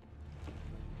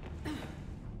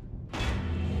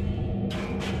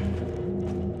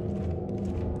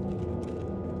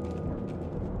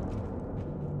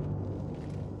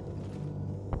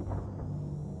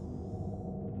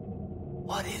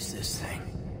 What is this thing?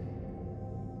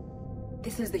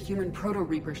 This is the human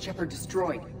Proto-Reaper Shepard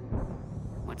destroyed.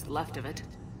 What's left of it?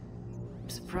 I'm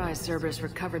surprised Cerberus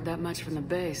recovered that much from the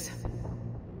base.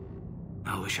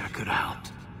 I wish I could have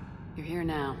helped. You're here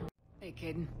now. Hey,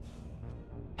 Kaidan.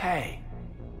 Hey,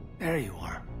 there you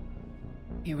are.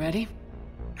 You ready?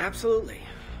 Absolutely.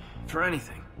 For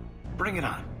anything. Bring it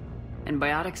on.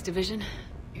 Antibiotics division?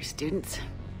 Your students?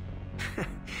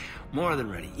 More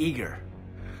than ready. Eager.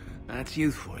 That's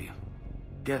youth for you.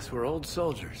 Guess we're old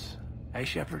soldiers. Hey,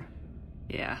 Shepard?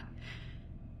 Yeah.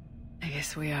 I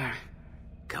guess we are.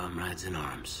 Comrades in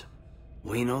arms.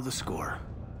 We know the score.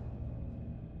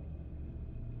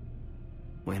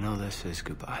 We know this is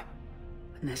goodbye.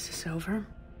 When this is over,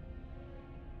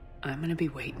 I'm gonna be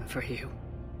waiting for you.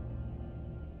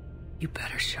 You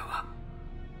better show up.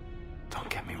 Don't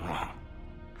get me wrong.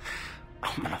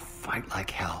 I'm gonna fight like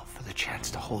hell for the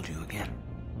chance to hold you again.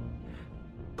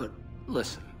 But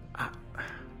listen,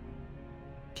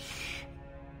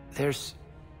 there's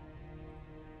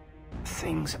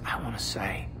things I want to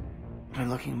say. And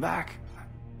looking back,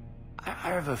 I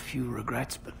have a few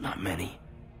regrets, but not many.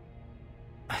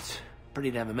 That's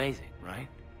pretty damn amazing, right?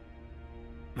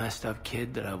 Messed up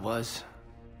kid that I was,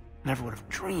 never would have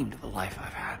dreamed of the life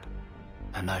I've had.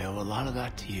 And I owe a lot of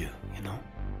that to you, you know?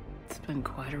 It's been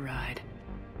quite a ride.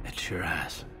 It sure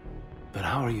has. But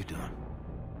how are you doing?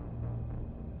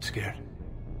 Scared?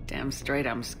 Damn straight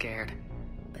I'm scared.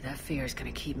 But that fear is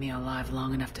gonna keep me alive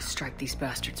long enough to strike these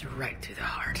bastards right through the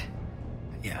heart.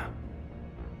 Yeah,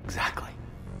 exactly.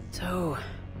 So...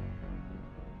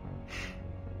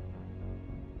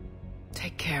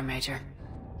 take care, Major.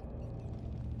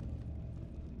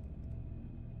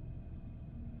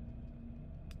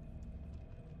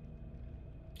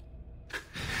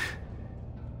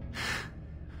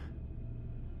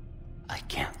 I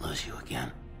can't lose you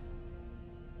again.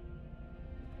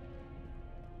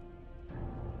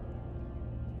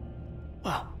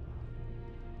 Well,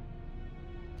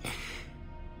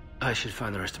 I should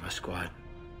find the rest of my squad.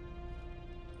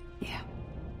 Yeah.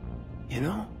 You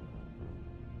know,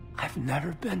 I've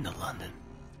never been to London.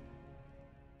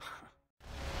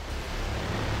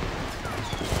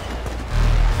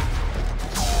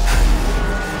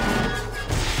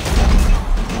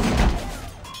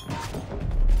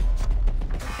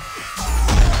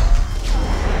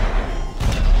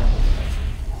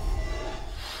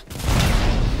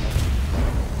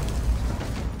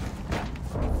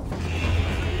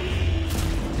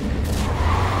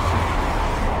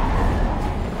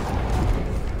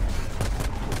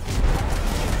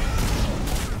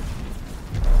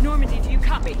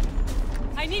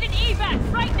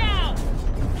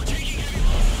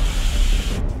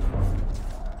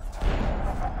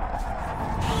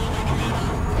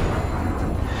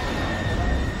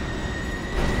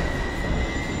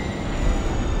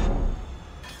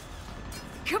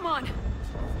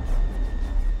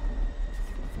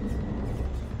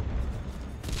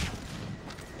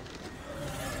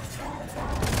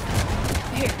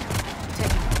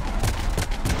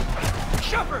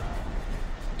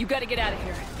 You gotta get out of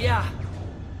here. Yeah,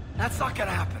 that's not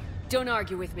gonna happen. Don't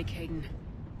argue with me, Kaidan.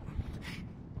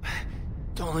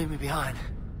 Don't leave me behind.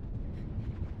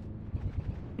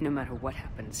 No matter what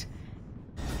happens,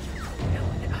 know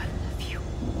that I love you.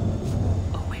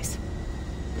 Always.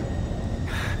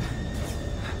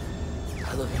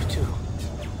 I love you too.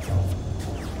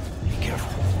 Be careful.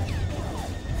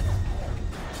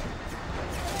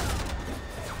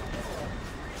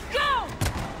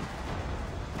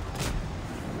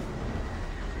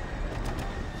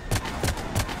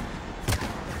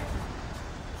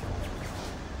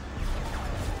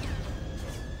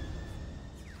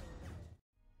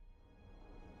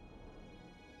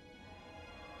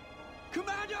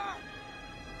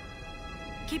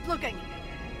 Keep looking.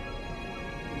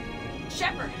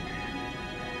 Shepard!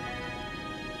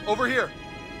 Over here.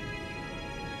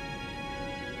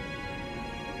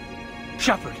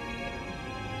 Shepard!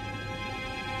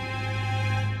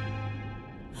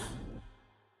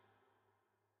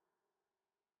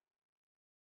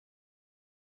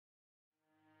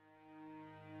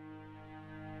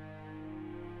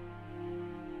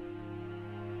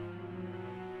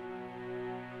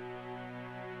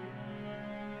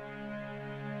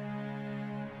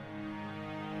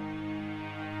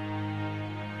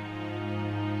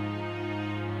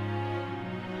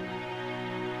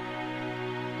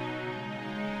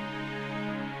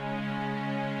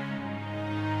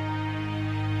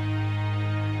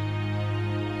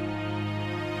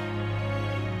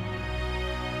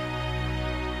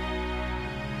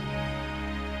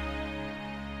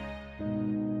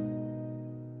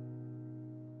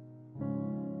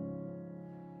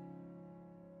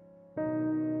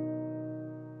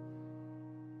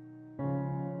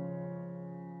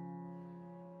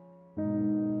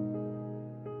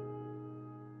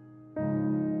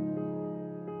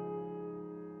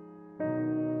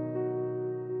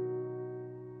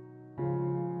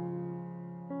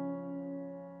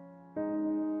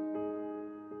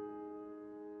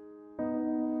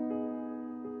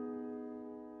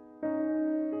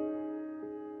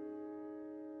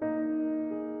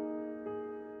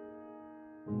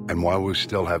 And while we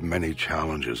still have many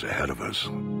challenges ahead of us,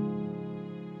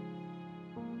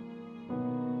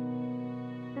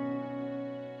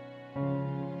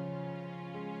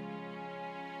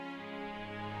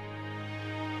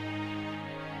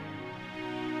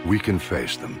 we can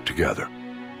face them together.